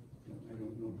be. No, I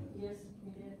don't know that. Yes, he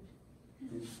did.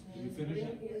 Did you finish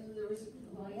it?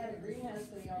 Well, he had a greenhouse,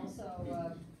 but he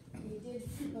also, he did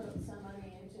put some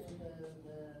money into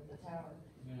the tower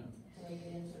Yeah. to make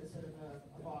it into a sort of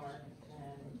a bar.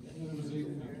 And there was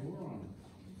even a door on it.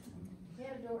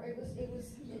 Yeah, door. It's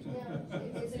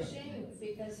a shame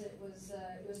because it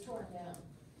was torn down,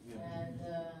 Yeah. and it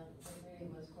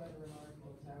really was quite a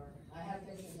remarkable tower. I have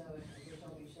pictures of it, which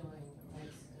I'll be showing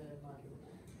next month.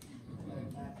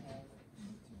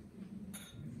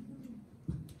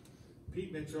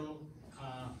 Pete Mitchell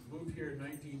moved here in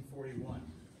 1941.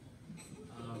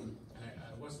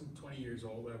 I wasn't 20 years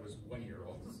old, I was 1 year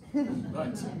old.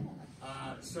 But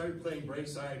started playing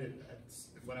Braeside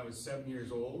when I was 7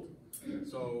 years old.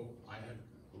 So I had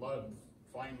a lot of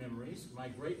fine memories. My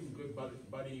great and good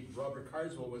buddy Robert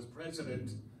Carswell was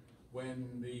president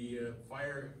when the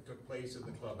fire took place at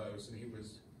the clubhouse, and he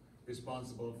was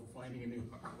responsible for finding an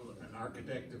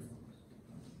architect to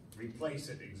replace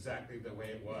it exactly the way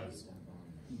it was.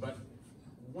 But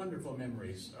wonderful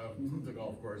memories of the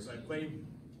golf course.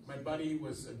 My buddy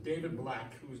was David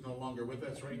Black, who's no longer with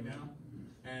us right now,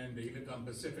 and he lived on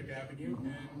Pacific Avenue,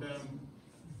 and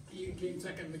he came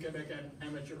second in the Quebec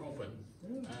Amateur Open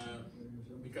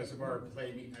because of our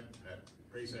play at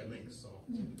Braeside Links. So,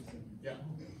 yeah.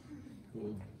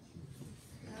 Cool.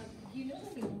 Do you know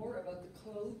any more about the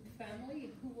Claude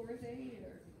family? Who were they,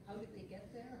 or how did they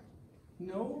get there?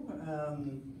 No,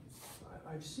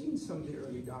 I've seen some of the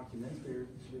early documents. They're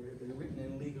written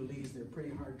in legalese. They're pretty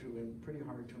hard to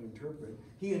interpret.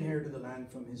 He inherited the land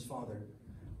from his father,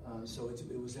 so it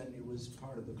was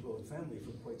part of the Claude family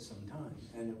for quite some time,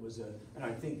 and and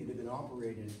I think it had been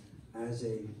operated as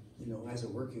a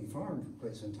working farm for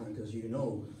quite some time, because you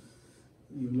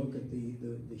look at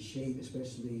the shape,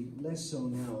 especially less so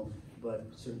now,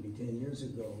 but certainly 10 years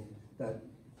ago, that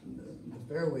the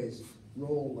fairways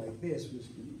roll like this was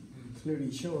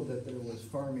clearly showed that there was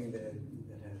farming that had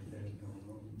gone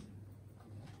on.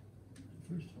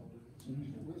 First of all,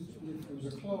 it was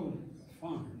a Claude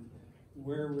farm.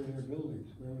 Where were their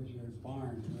buildings? Where was their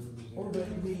barn?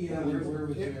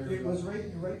 It was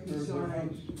right beside.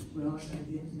 Well,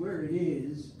 where it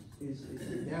is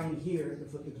down here.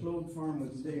 The Claude farm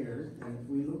was there, and if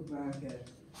we look back at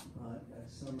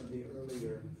some of the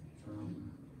earlier,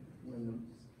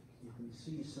 you can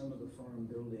see some of the farm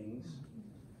buildings.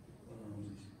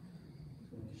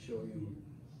 Let me show you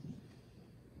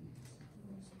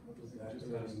that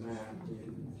early map.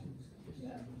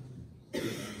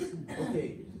 Okay,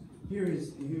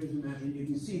 here's the map, and you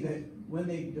can see that when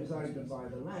they decided to buy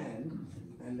the land,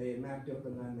 and they had mapped out the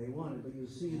land they wanted, but you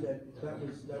see that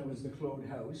was the Claude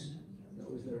house, that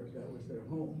was their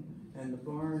home, and the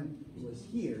barn was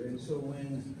here. And so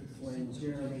when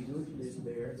Jeremy Gooch lived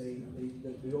there,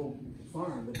 the old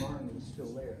farm, the barn was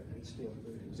still there.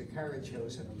 It was a carriage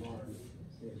house and a barn.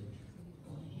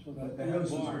 So that the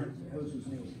house was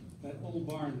new. That old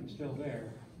barn that's still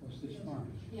there was this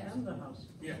farm. Yeah. The house.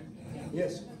 Yeah.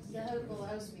 Yes. The whole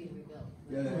house being rebuilt.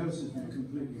 Yeah, the house has been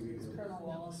completely rebuilt. Colonel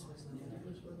Wallace was there.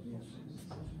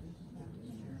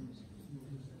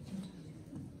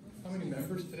 How many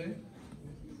members today?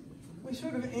 We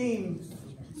sort of aim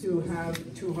to have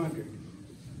 200.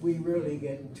 We rarely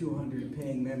get 200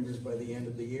 paying members by the end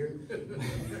of the year,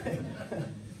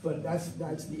 but that's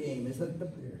the aim.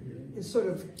 It's sort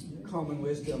of common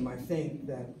wisdom, I think,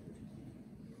 that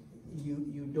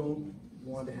you don't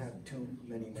want to have too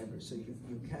many members, so you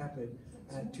cap it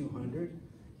at 200.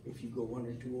 If you go 1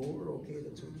 or 2 over, okay,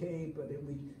 that's okay. But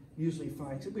we usually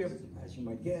find, so we have, as you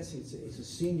might guess, it's a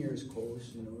seniors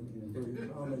course. Very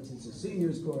common. It's a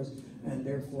seniors course, and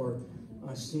therefore,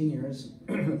 us seniors,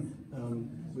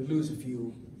 we lose a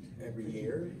few every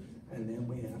year, and then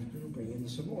we have to bring in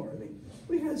some more.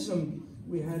 We had some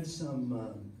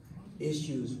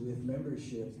issues with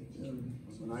membership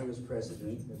when I was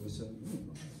president. There was some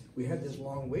we had this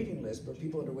long waiting list, but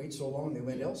people had to wait so long they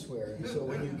went elsewhere. And so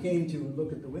when you came to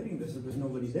look at the waiting list, there was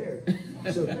nobody there.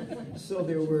 So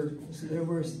there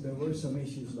were some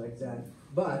issues like that.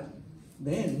 But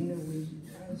then,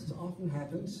 as often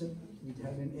happens, we'd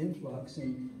have an influx,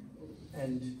 and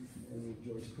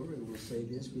George Curry will say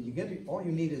this, but all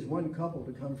you need is one couple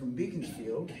to come from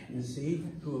Beaconsfield, you see,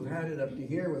 who have had it up to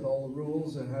here with all the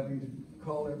rules and having to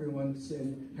call everyone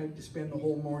and had to spend the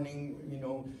whole morning, you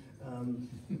know,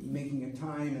 making a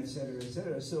time, etc.,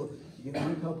 etc. So you get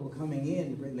one couple coming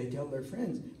in, and they tell their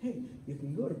friends, hey, you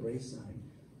can go to Braeside,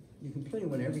 you can play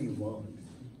whenever you want.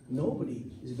 Nobody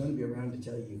is going to be around to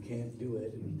tell you you can't do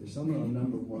it. And if there's someone on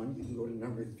number 1, you can go to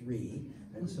number 3,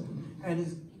 and so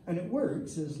on. And it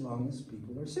works as long as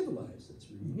people are civilized. That's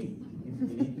what you need. You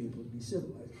need people to be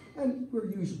civilized. And we're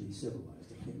usually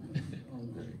civilized, I think.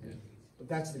 Very good. But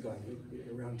that's the guy,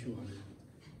 around 200.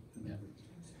 Yeah.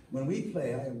 When we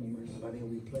play, I think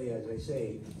we play, as I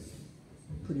say,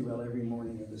 pretty well every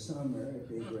morning of the summer at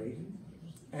Big Rate.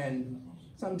 And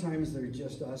sometimes they're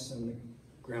just us and the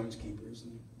groundskeepers,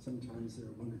 and sometimes there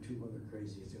are 1 or 2 other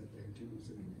crazies out there too.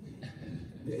 So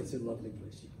it's a lovely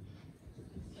place.